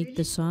 and I made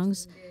the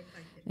songs,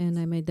 and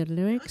I made the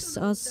lyrics.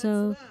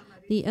 Also,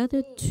 the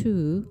other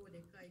 2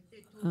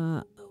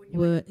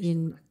 were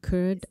in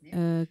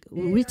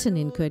written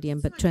in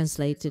Kurdian but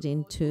translated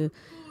into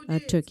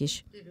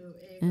Turkish.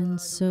 And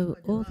so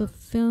all the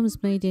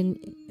films made in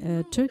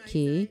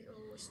Turkey,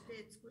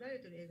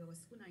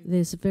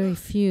 there's very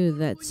few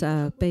that's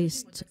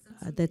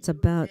that's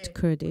about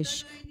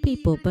Kurdish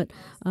people, but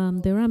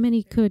there are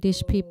many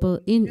Kurdish people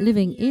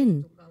living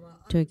in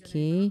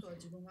Turkey,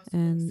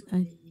 and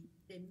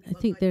I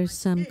think there's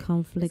some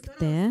conflict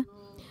there.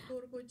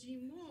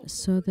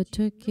 So the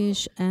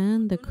Turkish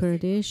and the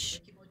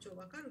Kurdish,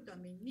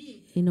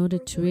 in order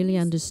to really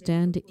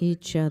understand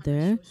each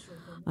other,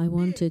 I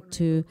wanted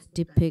to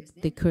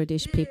depict the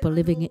Kurdish people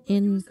living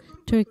in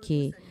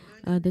Turkey.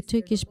 The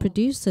Turkish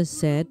producer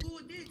said,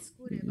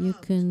 you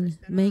can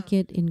make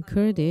it in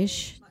Kurdish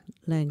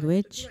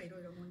language.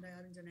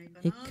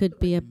 It could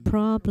be a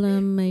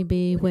problem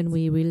maybe when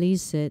we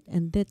release it,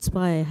 and that's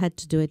why I had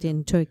to do it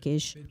in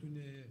Turkish.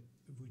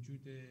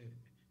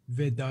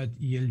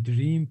 وداد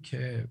یلدریم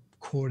که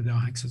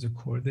آهنگساز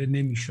کرده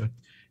نمیشد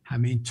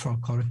همه این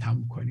تراک ها رو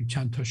تموم کنیم.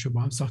 چند تاشو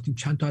با هم ساختیم.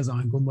 چند تا از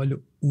آهنگا مال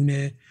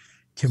اونه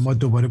که ما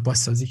دوباره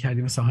بازسازی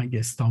کردیم، مثل آهنگ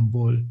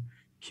استانبول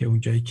که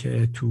اونجایی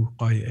که تو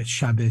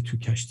شب تو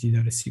کشتی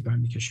داره سیگار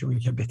میکشه، اون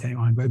که بهترین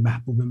آهنگای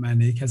محبوب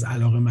منه، یکی از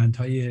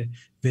علاقه‌مندهای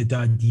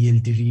وداد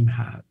یلدریم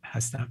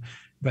هستم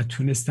و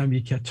تونستم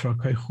یکی از تراک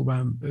های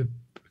خوبم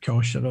که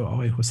عاشق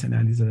آقای حسین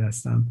علیزاده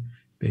هستم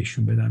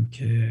بهشون بدم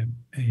که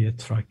یه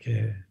تراک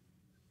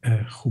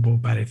خوبو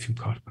برای فیلم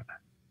کار کنن.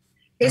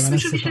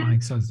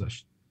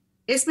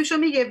 اسمشو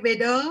میگه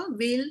ودا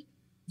ویل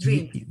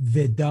دریم.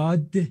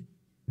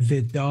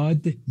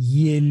 وداد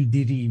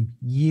یلدریم.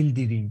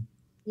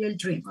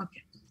 اوکی.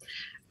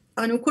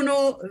 Anukuno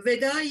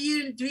Veda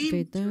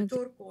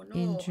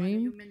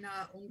Dream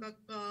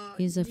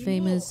is a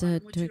famous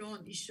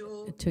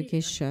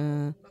Turkish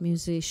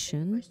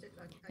musician,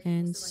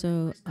 and so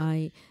I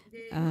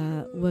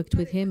worked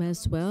with him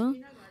as well,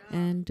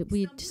 and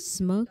we'd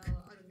smoke,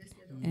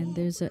 and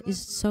there's a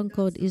song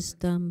called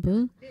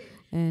Istanbul,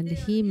 and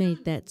he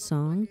made that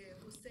song.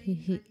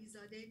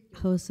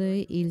 Jose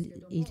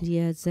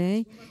Ilyadze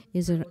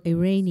is an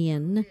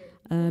Iranian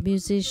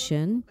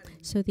musician,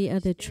 so the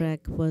other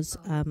track was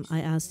I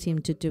asked him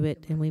to do it,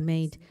 and we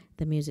made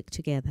the music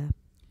together.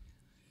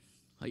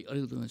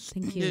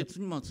 Thank you.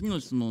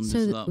 So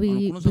we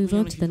move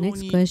on to the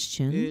next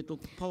question.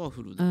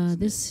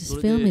 This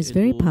film is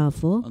very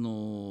powerful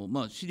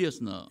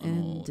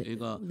and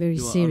very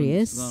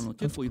serious,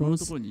 of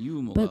course,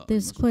 but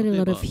there's quite a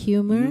lot of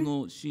humor.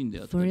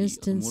 For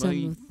instance, some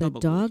of the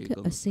dog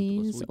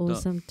scenes, or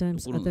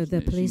sometimes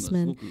the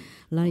policeman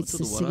lights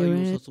a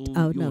cigarette,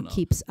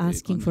 keeps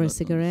asking for a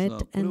cigarette,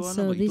 and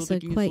so these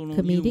are quite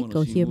comedic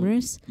or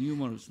humorous.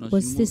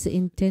 Was this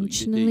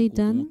intentionally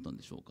done?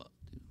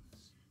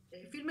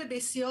 فیلم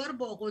بسیار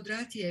با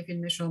قدرتیه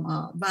فیلم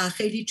شما و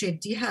خیلی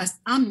جدی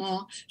هست،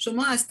 اما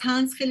شما از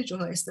طنز خیلی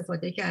جاها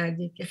استفاده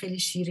کردید که خیلی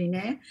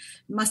شیرینه،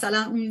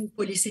 مثلا اون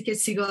پلیسی که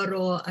سیگار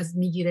رو از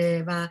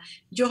میگیره و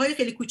جاهای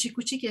خیلی کوچیک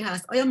کوچیکی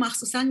هست. آیا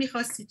مخصوصا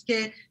میخواستید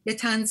که یه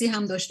طنزی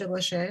هم داشته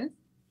باشه؟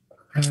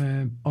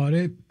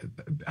 آره،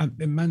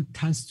 من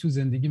طنز تو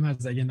زندگیم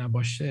هست، اگه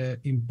نباشه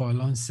این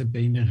بالانس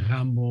بین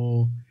غم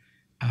و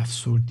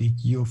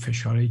افسردگی و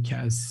فشارهایی که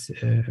از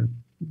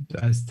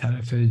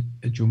طرف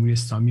جمهوری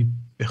اسلامی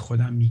به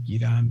خودم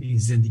میگیرم، این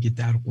زندگی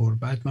در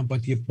غربت، من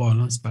باید یه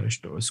بالانس براش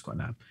درست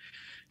کنم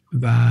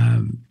و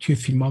توی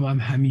فیلمام هم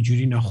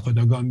همینجوری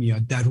ناخودآگاه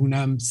میاد.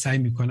 درونم سعی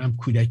میکنم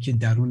کودکی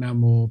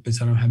درونم رو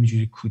بذارم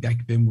همینجوری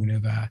کودک بمونه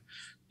و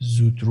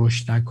زود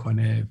رشد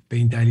نکنه. به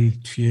این دلیل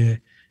توی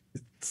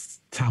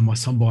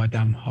تماسام با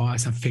آدم ها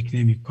اصلا فکر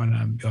نمی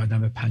کنم. یه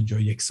آدم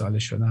 51 ساله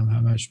شدم،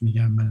 همش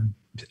میگم من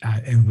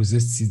امروزه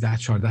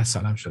 13-14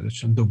 سالم شده،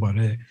 چون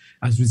دوباره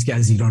از روزی که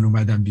از ایران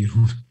اومدم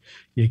بیرون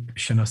یک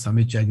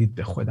شناسنامه جدید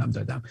به خودم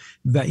دادم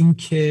و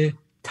اینکه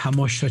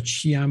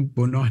تماشاچی هم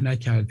گناه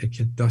نکرده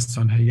که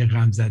داستان‌های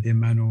غمزده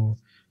منو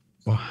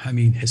با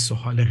همین حس و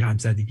حال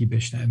غمزدگی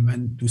بشنوه.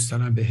 من دوست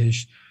دارم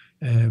بهش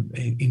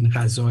این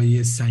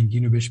غذای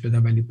سنگین رو بهش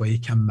بدم، ولی با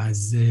یکم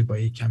مزه، با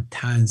یکم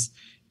طنز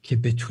که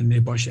بتونه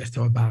باش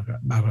ارتباط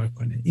برقرار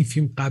کنه. این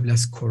فیلم قبل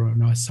از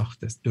کرونا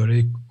ساخته است،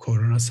 دوره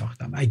کرونا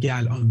ساختم. اگه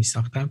الان می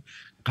ساختم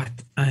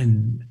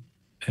قطعاً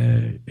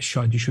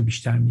شادیشو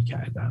بیشتر می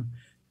کردم.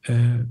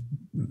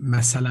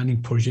 مثلا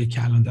این پروژه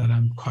که الان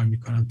دارم کار می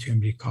کنم تو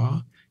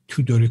امریکا،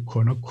 تو دوره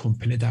کرونا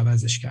کمپلت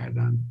عوضش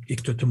کردم.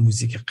 یک دوتا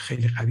موزیک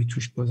خیلی قوی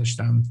توش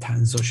گذاشتم،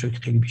 طنزاشو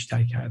خیلی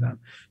بیشتر کردم.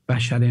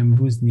 بشر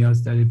امروز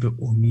نیاز داره به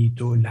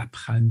امید و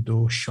لبخند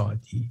و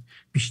شادی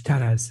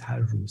بیشتر از هر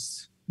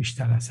روز،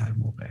 بیشتر از هر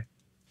موقع.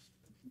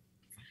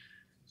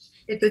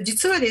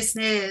 実はです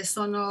ね、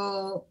そ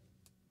の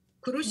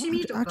苦し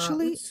みとかう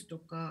つと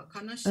か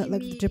悲しみ、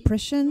like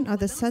depression or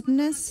the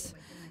sadness,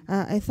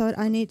 I thought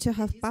I need to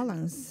have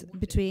balance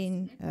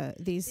between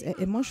these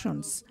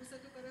emotions.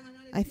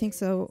 I think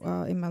so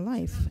in my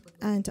life.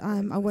 And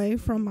I'm away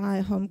from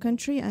my home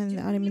country, and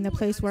I'm in a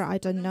place where I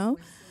don't know.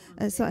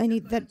 So I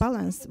need that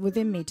balance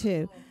within me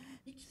too.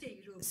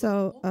 So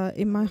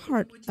in my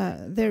heart,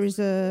 there is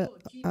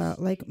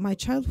like my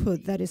childhood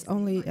that is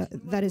only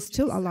that is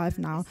still alive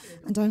now,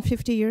 and I'm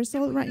 50 years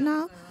old right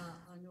now.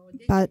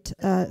 But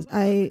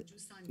I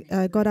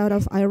got out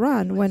of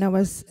Iran when I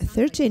was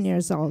 13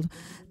 years old,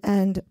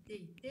 and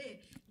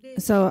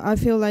so I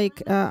feel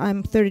like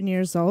I'm 13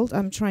 years old.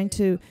 I'm trying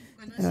to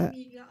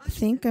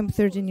think I'm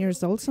 13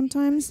 years old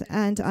sometimes,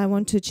 and I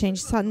want to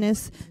change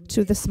sadness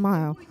to the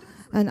smile,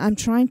 and I'm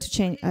trying to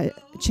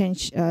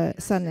change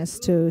sadness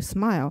to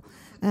smile.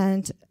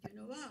 And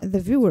the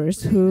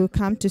viewers who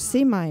come to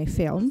see my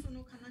film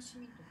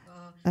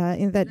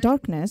in that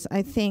darkness,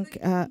 I think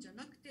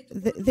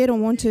they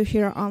don't want to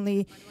hear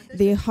only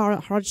the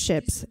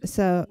hardships.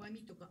 So,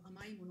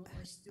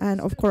 and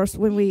of course,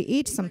 when we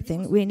eat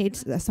something, we need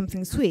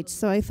something sweet.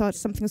 So I thought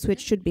something sweet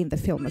should be in the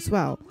film as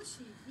well.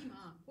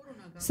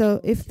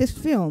 So if this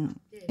film,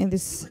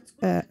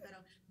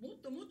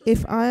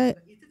 if I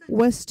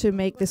was to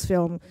make this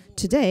film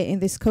today in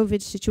this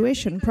COVID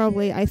situation,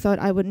 probably I thought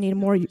I would need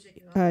more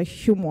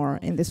humor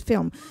in this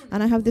film.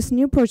 And I have this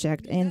new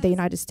project in the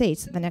United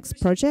States, the next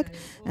project,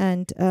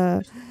 and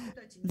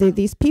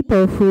these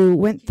people who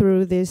went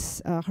through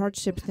this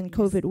hardships in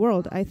COVID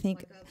world, I think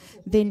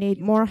they need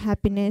more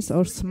happiness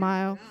or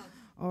smile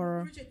or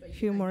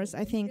humors.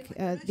 I think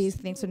these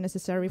things are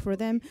necessary for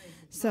them.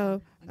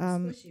 So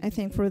I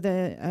think for the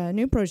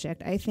new project,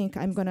 I think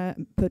I'm going to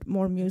put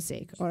more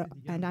music,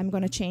 and I'm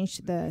going to change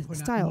the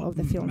style of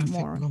the film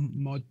more.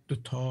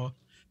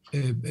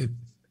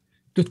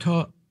 دو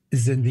تا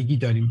زندگی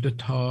داریم، دو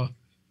تا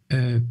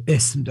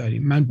اسم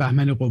داریم. من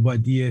بهمن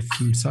قبادی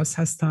فیلمساز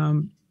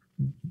هستم،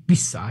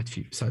 20 ساعت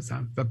فیلم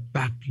سازم و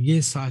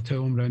بقیه ساعت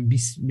عمرم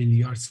 20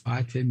 میلیارد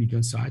ساعت،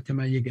 میلیون ساعت.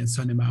 من یک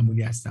انسان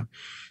معمولی هستم.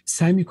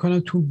 سعی میکنم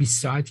تو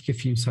 20 ساعتی که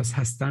فیلمساز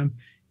هستم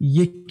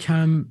یک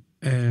کم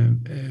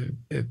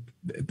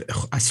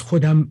از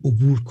خودم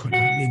عبور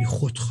کنم، یعنی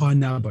خودخواه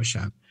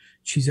نباشم.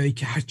 چیزایی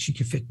که هر چی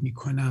که فکر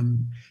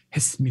میکنم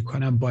حس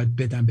میکنم باید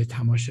بدم به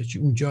تماشاچی،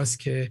 اونجاست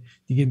که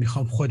دیگه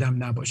میخوام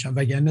خودم نباشم.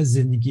 وگرنه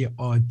زندگی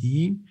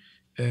عادی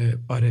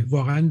آره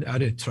واقعا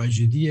آره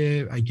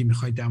تراژدیه. اگه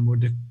میخوای در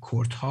مورد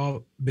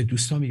کردها به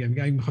دوستان میگم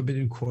اگه میخوای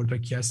بدونی کردها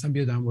کی هستن،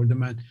 بیا در مورد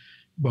من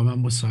با من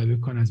مصاحبه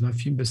کن، از من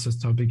فیلم بساز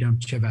تا بگم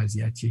چه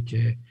وضعیتیه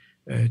که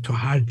تو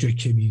هر جا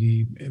که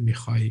میری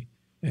میخوای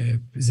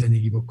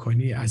زندگی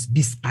بکنی. از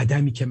 20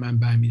 قدمی که من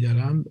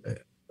برمیدارم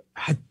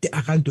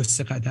حداقل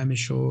 2-3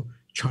 قدمشو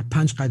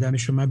 4-5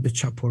 قدمشو من به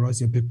چپ و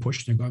راست یا به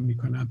پشت نگاه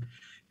میکنم.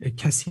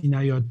 کسی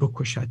نیاد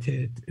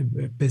بکشتت،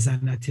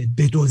 بزنتت،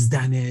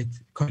 بدزدنت،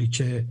 کاری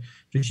که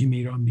رژیم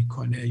ایران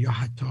میکنه. یا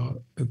حتی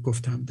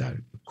گفتم در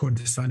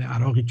کردستان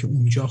عراقی که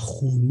اونجا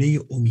خونه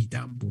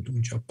امیدم بود،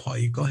 اونجا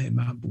پایگاه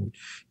من بود،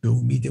 به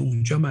امید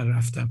اونجا من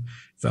رفتم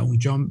و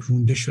اونجا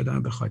رونده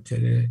شدم به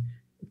خاطر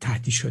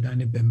تهدید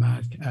شدن به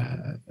مرگ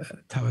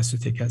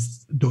توسط یکی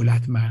از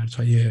دولت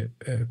مردهای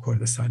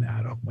کردستان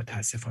عراق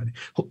متاسفانه.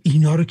 خب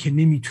اینا رو که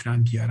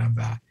نمیتونم بیارم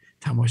و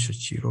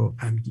تماشاچی رو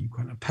غمگین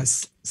کنم،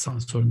 پس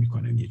سانسور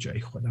میکنم یه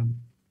جایی خودم.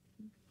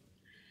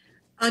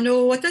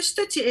 私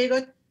たち映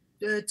画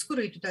作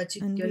る人たち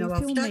っていうの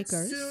は2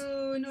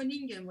つの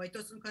人間は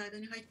一つの体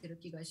に入ってる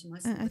気がしま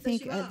す。 I think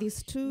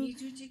these two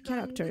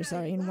characters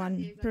are in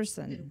one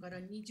person.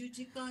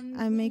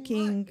 I'm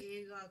making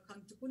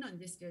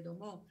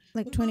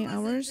like 20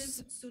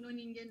 hours.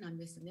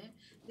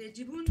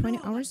 20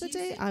 hours a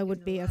day, I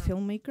would be a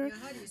filmmaker,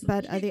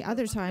 but at the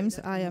other times,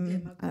 I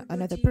am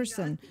another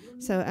person.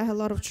 So I have a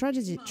lot of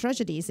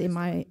tragedies in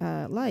my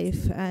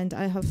life, and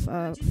I have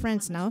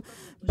friends now.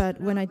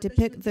 But when I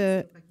depict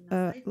the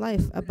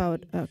life about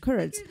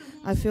Kurds,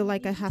 I feel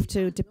like I have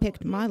to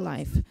depict my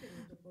life.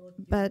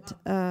 But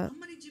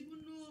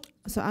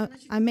so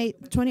I made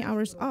 20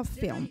 hours of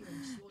film,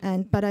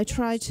 but I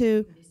try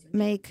to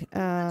make.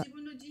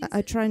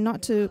 I try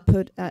not to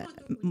put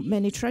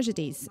many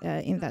tragedies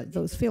in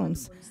those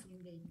films.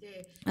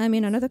 I'm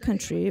in another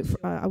country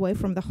away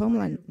from the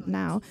homeland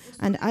now,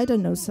 and I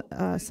don't know,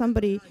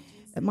 somebody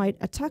might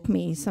attack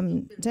me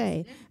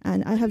someday,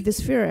 and I have this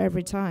fear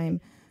every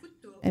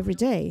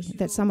day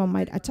that someone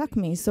might attack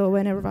me. So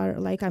whenever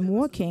like I'm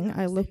walking,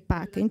 I look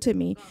back into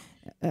me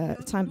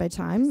time by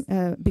time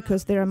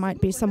because there might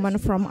be someone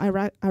from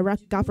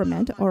Iraq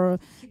government or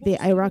the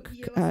Iraq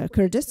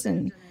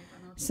Kurdistan.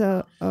 So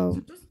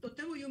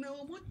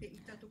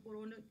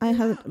I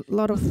had a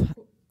lot of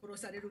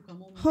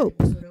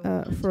hope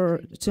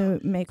to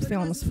make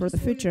films for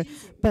the future,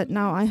 but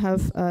now I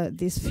have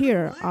this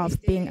fear of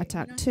being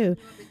attacked too.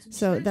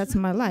 So that's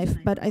my life.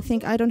 But I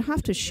think I don't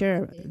have to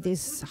share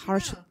this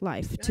harsh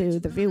life to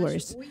the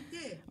viewers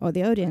or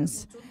the audience.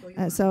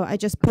 So I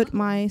just put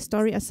my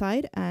story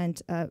aside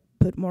and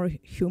put more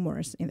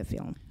humors in the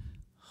film.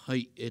 は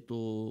い、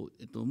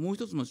もう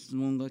一つの質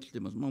問が来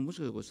てます。まあ、もし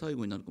かしたらこれ最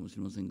後になるかもし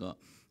れませんが、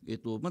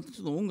またち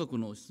ょっと音楽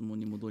の質問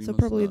に戻りま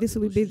すが、 So probably this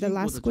will be the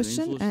last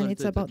question, and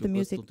it's about the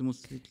music.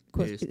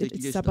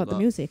 It's about the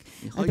music.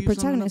 The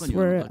protagonists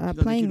were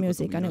playing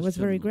music, and it was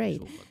very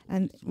great.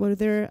 And were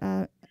there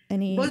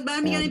any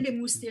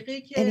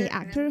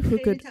actor who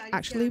could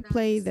actually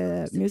play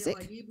the music?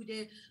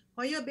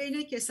 آیا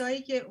بین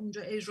کسایی که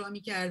اونجا اجرا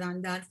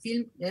می‌کردن در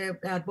فیلم،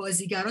 در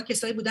بازیگرا،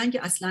 کسایی بودن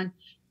که اصلا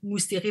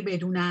موسیقی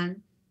بدونن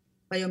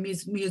و یا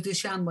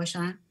میوزیشن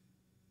باشن؟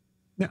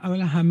 نه،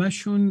 اولا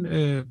همشون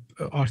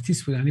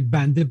آرتیست بودن، یعنی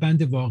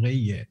بند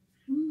واقعیه.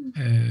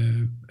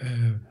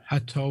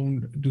 حتی اون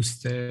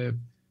دوست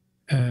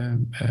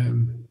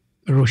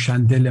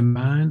روشندل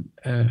من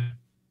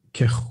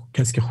که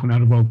کسی که خونه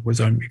رو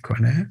واگذار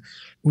میکنه،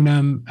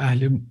 اونم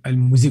اهل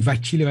موزیک،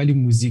 وکیل ولی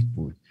موزیک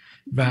بود،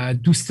 و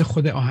دوست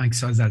خود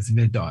آهنگساز از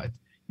وداد.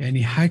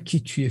 یعنی هر کی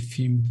توی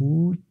فیلم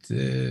بود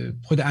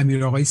خود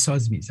امیر آقایی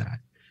ساز میزد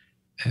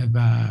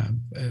و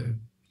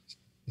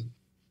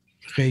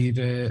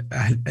غیر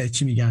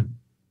چی میگن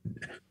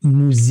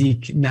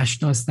موزیک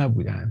نشناس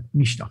نبودن،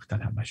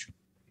 میشناختن همشون.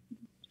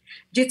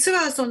 実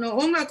はその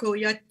音楽を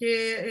やっ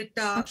て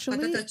た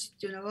方たちっ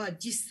ていうのは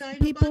実際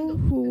のバンド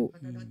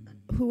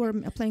who were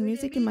playing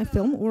music in my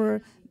film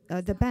were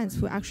the bands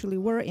who actually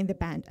were in the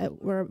band,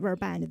 were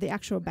band, the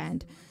actual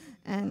band.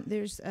 And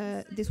there's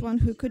this one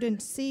who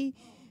couldn't see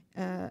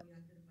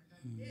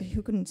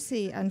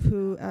and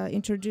who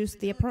introduced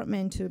the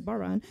apartment to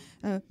Bahman,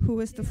 who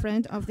was the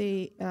friend of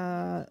the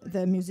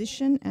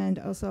musician, and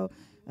also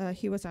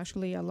he was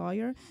actually a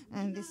lawyer.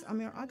 And this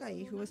Amir Agai,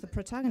 who was the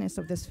protagonist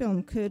of this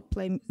film, could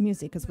play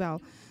music as well.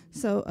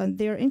 So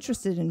they're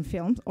interested in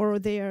films, or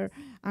they're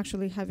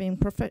actually having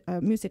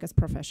music as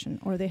profession,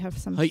 or they have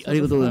some sort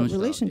of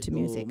relation to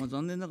music.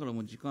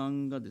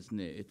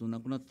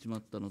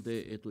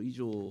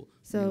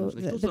 So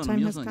the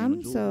time has come,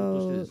 so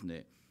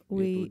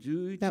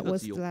that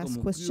was the last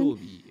question,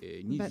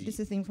 but this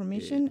is the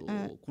information.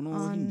 On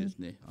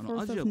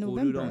 4th of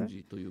November at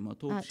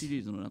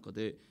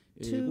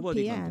 2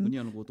 p.m.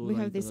 we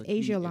have this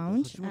Asia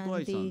Lounge,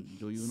 and the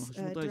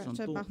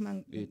director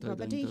Bahman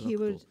Ghobadi, he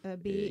would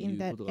be in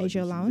that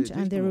Asia Lounge,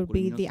 and there will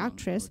be the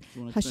actress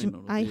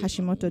Ai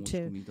Hashimoto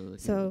too.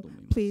 So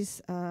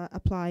please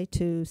apply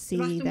to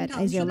see that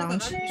Asia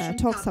Lounge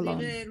Talk Salon.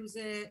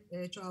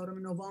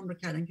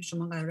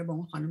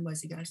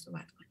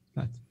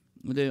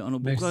 And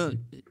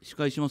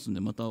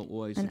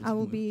I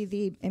will be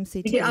the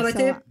MC too, so I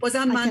can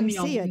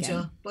see you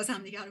again.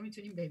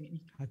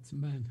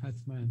 حتما.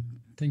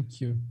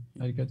 Thank you.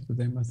 ありがとうご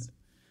ざいます。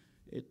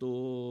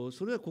そ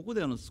れはここ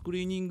でスク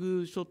リーニン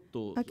グショッ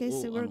トを Okay,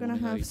 so we're gonna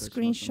have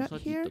screenshot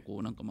here. こ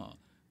うなんかまあ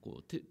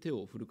こう手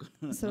を振るか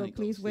な。So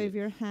please wave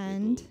your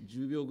hand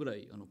 10秒ぐら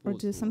いor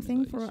do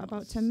something for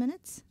about 10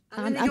 minutes.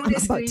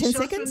 about 10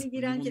 seconds.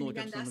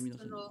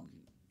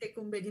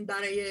 تکون بدین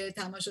برای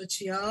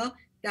تماشاچی‌ها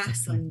 10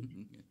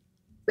 ثانیه.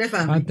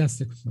 بفرمایید.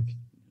 دست تکون.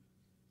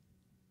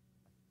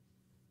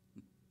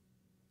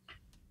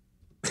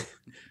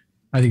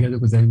 آریگاتو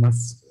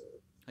گوزایماس.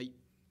 はい。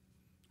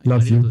 Love you. ありがとう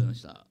ございま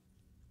した。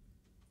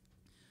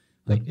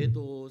はい、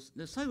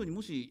最後に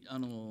もし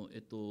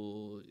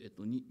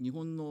日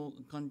本の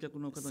観客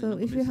の方に So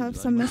if you have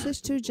some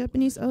message to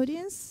Japanese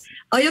audience,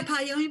 آیا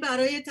پیامی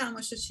برای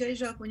تماشاچی‌های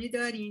ژاپنی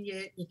دارین؟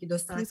 یکی دو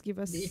تا please give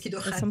us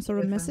some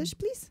sort of message,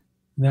 please.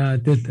 نه،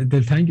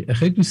 دلتنگ،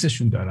 خیلی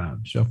دوستشون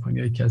دارم.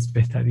 ژاپنیا یکی از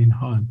بهترین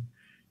هان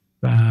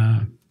و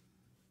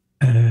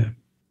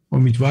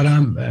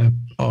امیدوارم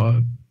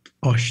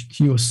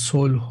آشتی و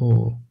صلح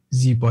و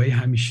زیبایی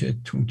همیشه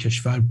تو اون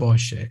کشور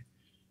باشه.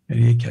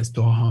 یعنی یکی از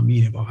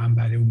دعاهامیه واقعا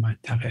برای اون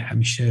منطقه.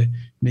 همیشه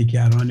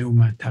نگران اون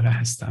منطقه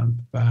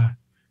هستم و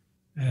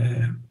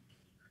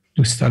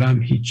دوست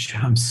دارم هیچ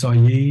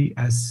همسایه‌ای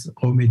از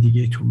قوم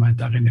دیگه تو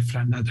منطقه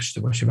نفرت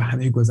نداشته باشه و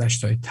همه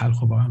گذشته‌های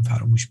تلخ رو واقعا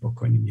فراموش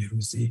بکنیم یه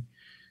روزی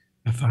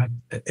و فقط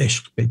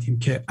عشق بدیم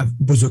که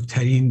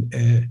بزرگترین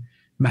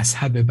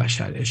مذهب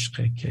بشر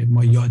عشقه که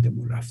ما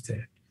یادمون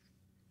رفته.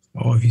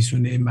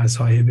 آویزون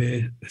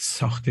مذاهب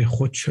ساخته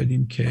خود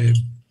شدیم که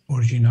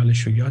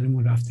اورجینالش رو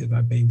یادمون رفته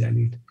و به این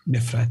دلیل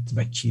نفرت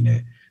و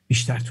کینه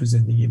بیشتر تو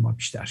زندگی ما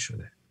بیشتر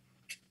شده.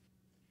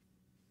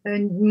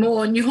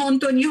 もう日本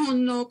と日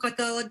本の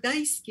方は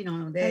大好きな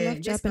ので、 I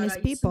love Japanese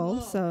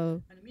people,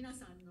 so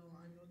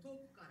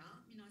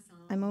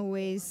I'm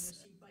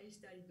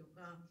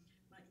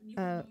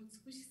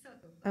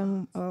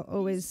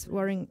always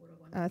worrying,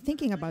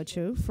 thinking about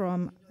you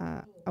from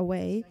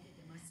away,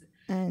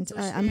 and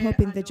I'm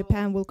hoping that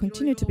Japan will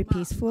continue to be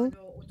peaceful.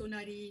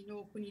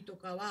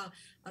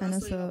 And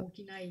also,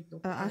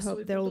 I hope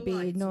there will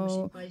be no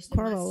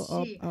quarrel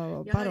or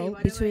battle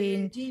between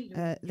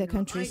the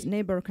countries,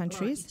 neighbor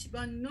countries.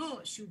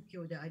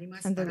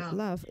 And that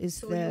love is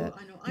the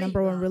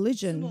number one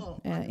religion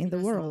in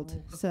the world.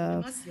 So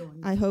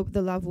I hope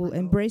the love will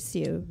embrace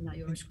you.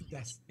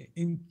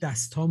 این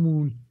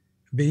دستامون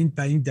به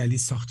این دلیل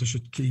ساخته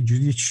شد که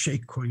اینجوری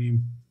شیک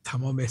کنیم،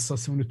 تمام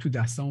احساسمون رو تو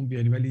دستامون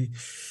بیاریم، ولی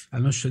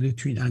الان شده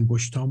تو این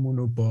انگشتامون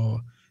رو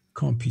با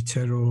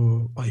کامپیوتر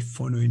و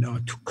آیفون و اینا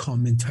تو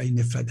کامنت های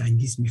نفرت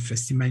انگیز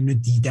میفرستیم. من اینو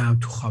دیدم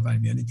تو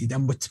خاورمیانه،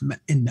 دیدم،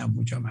 مطمئنم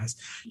اونجا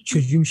هست.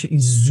 چجوری میشه این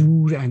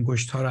زور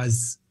انگشت ها رو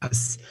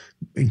از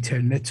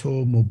اینترنت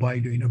و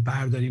موبایل و اینا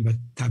برداریم و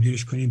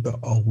تبدیلش کنیم به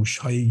آغوش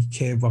هایی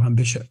که واقعا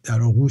بشه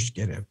در آغوش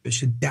گرفت،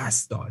 بشه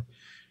دست داد،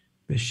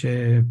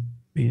 بشه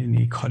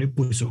یعنی کار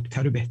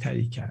بزرگتر و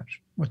بهتری کرد.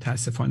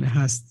 متاسفانه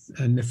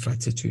هست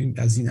نفرت تو این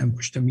از این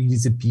انگشت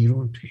میریزه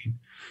بیرون تو این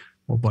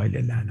موبایل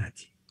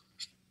لعنتی.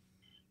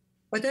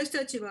 We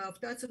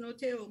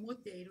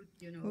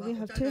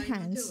have two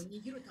hands,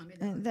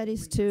 and that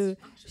is to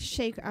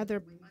shake other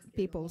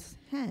people's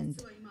hand.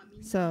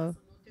 So,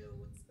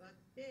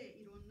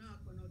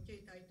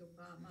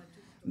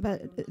 but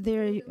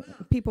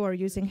people are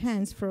using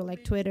hands for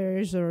like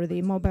Twitters or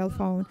the mobile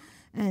phone,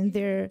 and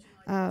they're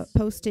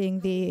posting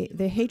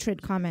the hatred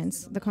comments,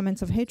 the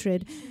comments of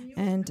hatred,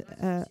 and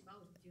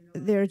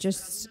they're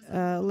just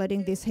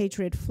letting this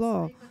hatred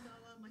flow.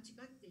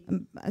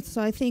 So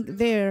I think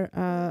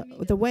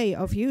the way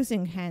of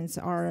using hands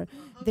are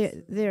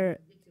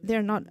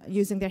they're not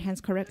using their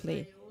hands correctly.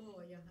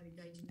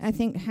 I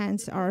think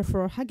hands are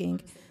for hugging,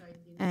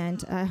 and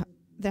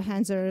the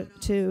hands are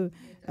to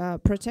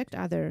protect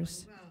others.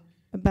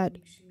 But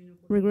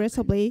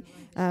regrettably,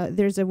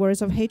 there's a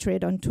words of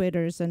hatred on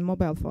Twitters and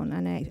mobile phone,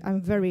 and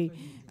I'm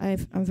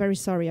very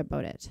sorry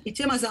about it.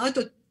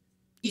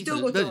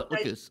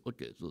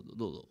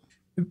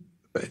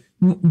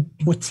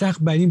 مطلق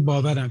بر این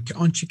باورم که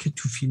آنچه که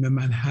تو فیلم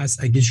من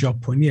هست اگه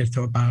ژاپنی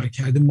ارتباط برقرار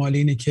کرده مال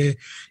اینه که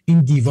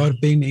این دیوار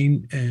بین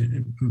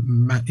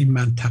این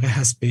منطقه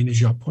هست، بین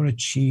ژاپن و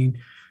چین،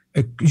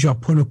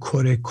 ژاپن و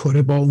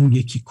کره با اون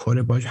یکی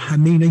کره با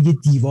همه اینا یه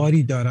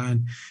دیواری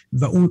دارن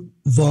و اون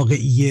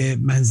واقعی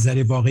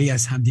منظر واقعی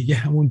از همدیگه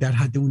همون در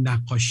حد اون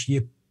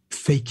نقاشی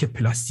فیک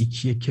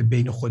پلاستیکیه که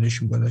بین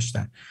خودشون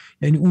گذاشتن.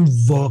 یعنی اون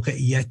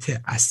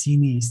واقعیت اصلی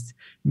نیست.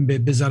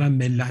 بذارن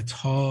ملت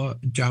ها،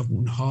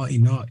 جوون ها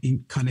اینا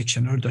این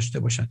کانکشن ها رو داشته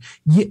باشن.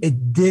 یه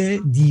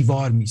عده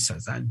دیوار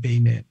میسازن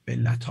بین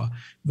ملت ها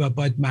و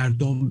باید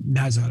مردم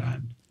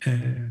نذارن.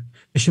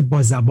 بشه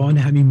با زبان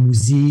همین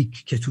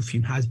موزیک که تو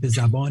فیلم هست، به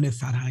زبان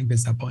فرهنگ، به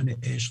زبان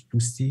عشق،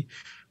 دوستی،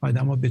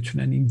 آدم ها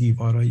بتونن این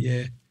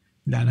دیوارای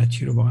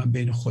لعنتی رو واقعا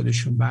بین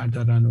خودشون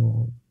بردارن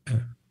و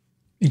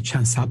این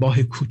چند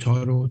صباح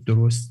کوتاه رو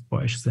درست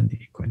با عشق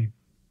زندگی کنیم.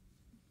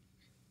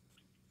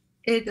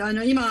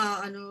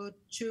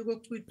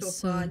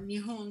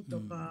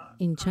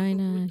 In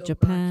China,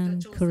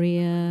 Japan,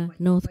 Korea,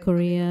 North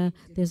Korea,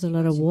 there's a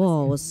lot of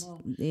wars,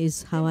 is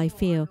how I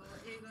feel.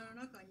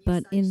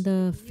 But in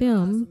the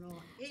film,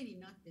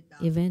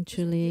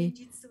 eventually,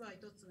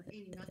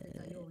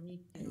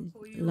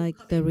 like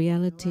the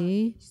reality,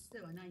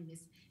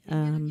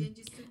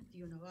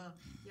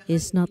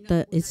 it's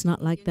not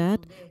like that.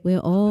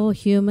 We're all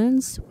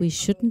humans. We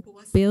shouldn't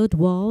build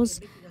walls.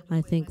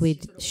 I think we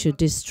should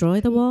destroy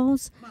the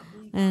walls,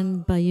 and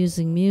by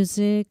using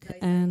music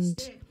and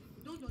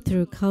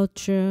through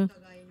culture,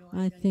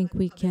 I think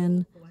we can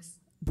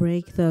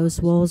break those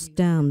walls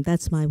down.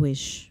 That's my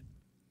wish.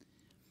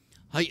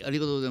 はい、あり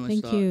がとうございま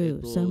した。Thank you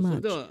so much. そ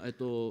れでは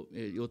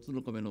4つ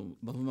の壁の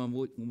バフマン・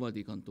ゴバデ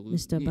ィ監督に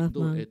Mr.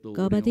 Bahman お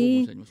Ghobadi,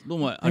 礼を申し上げます。どう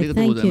もありが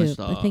とうございまし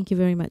た。 Thank you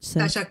very much,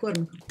 sir.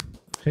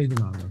 خیلی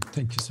ممنون.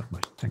 Thank you so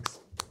much.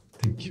 Thanks.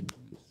 Thank you.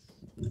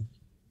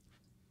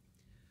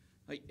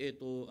 はい、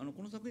こ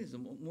の作品です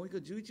ね、もう一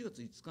回11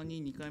月5日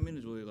に2回目の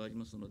上映があり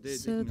ますので、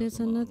 So there's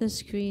another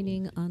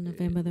screening on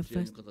November the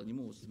 1 1st. の方に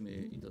もお勧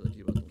めいただけ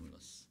ればと思いま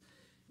す。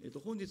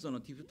本日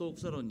TIFFトーク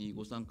サロンに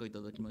ご参加い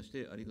ただきまし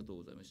てありがとう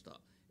ございました。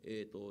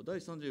第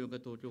34回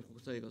東京国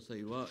際映画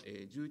祭は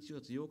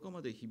11月8日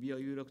まで日比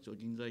谷有楽町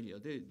銀座エリア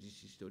で実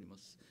施しておりま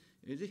す。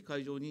ぜひ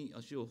会場に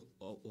足を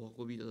お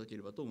運びいただけ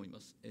ればと思いま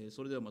す。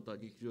それではまた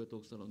劇場やト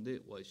ークサロン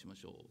でお会いしま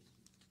しょう。